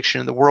jurisdiction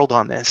in the world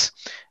on this.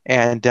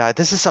 And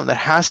this is something that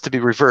has to be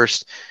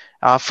reversed.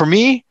 For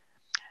me,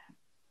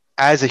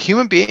 as a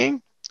human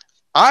being,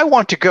 I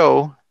want to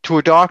go to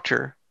a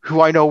doctor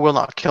who I know will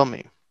not kill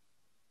me.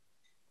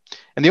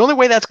 And the only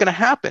way that's going to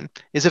happen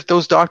is if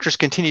those doctors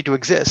continue to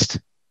exist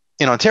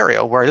in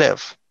Ontario, where I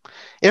live.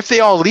 If they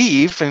all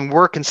leave and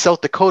work in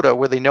South Dakota,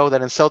 where they know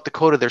that in South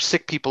Dakota there's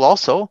sick people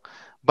also,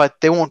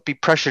 but they won't be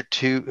pressured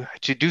to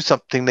do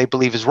something they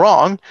believe is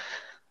wrong,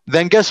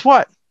 then guess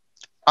what?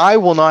 I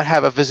will not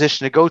have a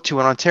physician to go to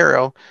in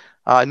Ontario,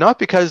 not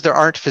because there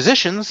aren't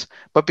physicians,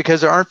 but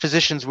because there aren't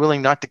physicians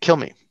willing not to kill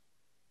me.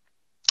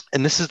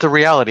 And this is the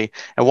reality.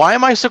 And why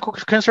am I so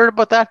concerned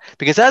about that?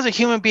 Because as a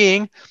human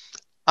being,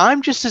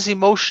 I'm just as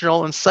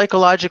emotional and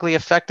psychologically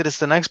affected as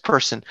the next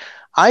person.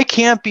 I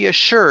can't be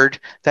assured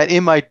that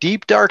in my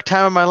deep, dark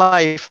time of my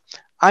life,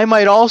 I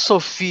might also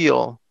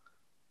feel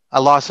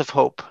a loss of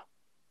hope.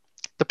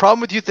 The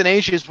problem with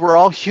euthanasia is we're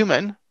all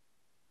human.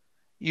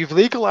 You've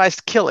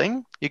legalized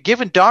killing. You've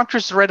given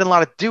doctors the right and law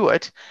to do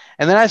it.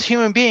 And then as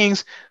human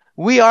beings,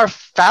 we are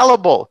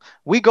fallible.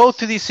 We go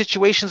through these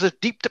situations of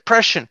deep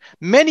depression.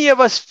 Many of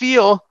us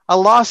feel a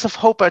loss of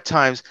hope at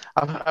times.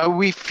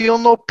 We feel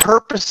no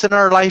purpose in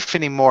our life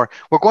anymore.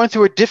 We're going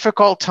through a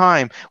difficult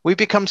time. We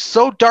become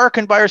so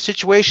darkened by our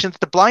situation that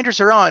the blinders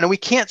are on and we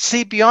can't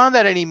see beyond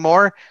that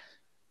anymore.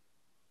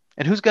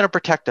 And who's going to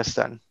protect us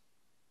then?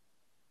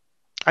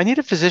 I need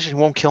a physician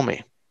who won't kill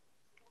me.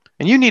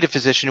 And you need a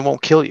physician who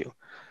won't kill you.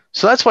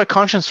 So that's why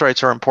conscience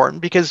rights are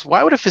important, because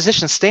why would a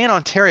physician stay in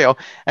Ontario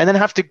and then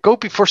have to go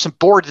before some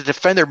board to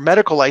defend their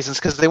medical license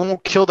because they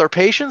won't kill their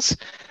patients?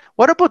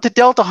 What about the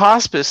Delta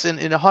Hospice in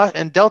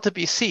Delta,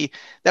 BC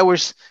that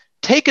was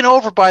taken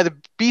over by the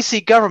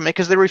BC government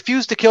because they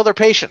refused to kill their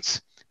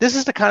patients? This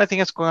is the kind of thing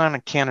that's going on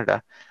in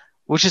Canada,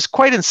 which is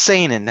quite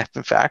insane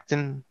in fact,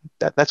 and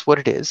that's what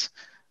it is.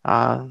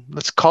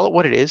 Let's call it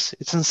what it is.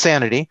 It's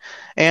insanity.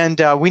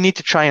 And we need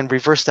to try and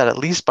reverse that, at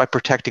least by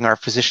protecting our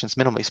physicians,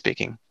 minimally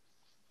speaking.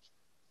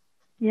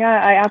 Yeah,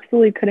 I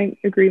absolutely couldn't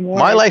agree more.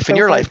 My life and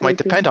your life might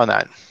depend on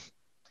that.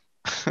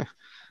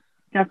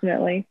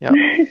 Definitely.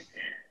 Yeah.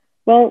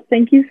 Well,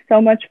 thank you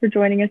so much for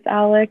joining us,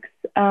 Alex.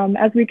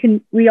 As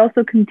we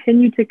also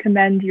continue to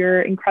commend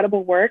your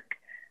incredible work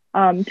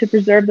to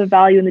preserve the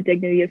value and the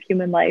dignity of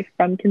human life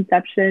from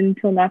conception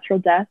till natural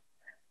death.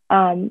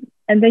 And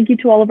thank you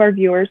to all of our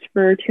viewers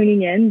for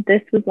tuning in.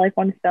 This was Life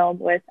on Film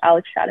with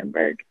Alex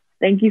Schadenberg.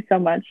 Thank you so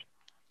much.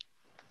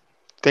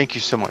 Thank you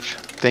so much.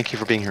 Thank you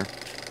for being here.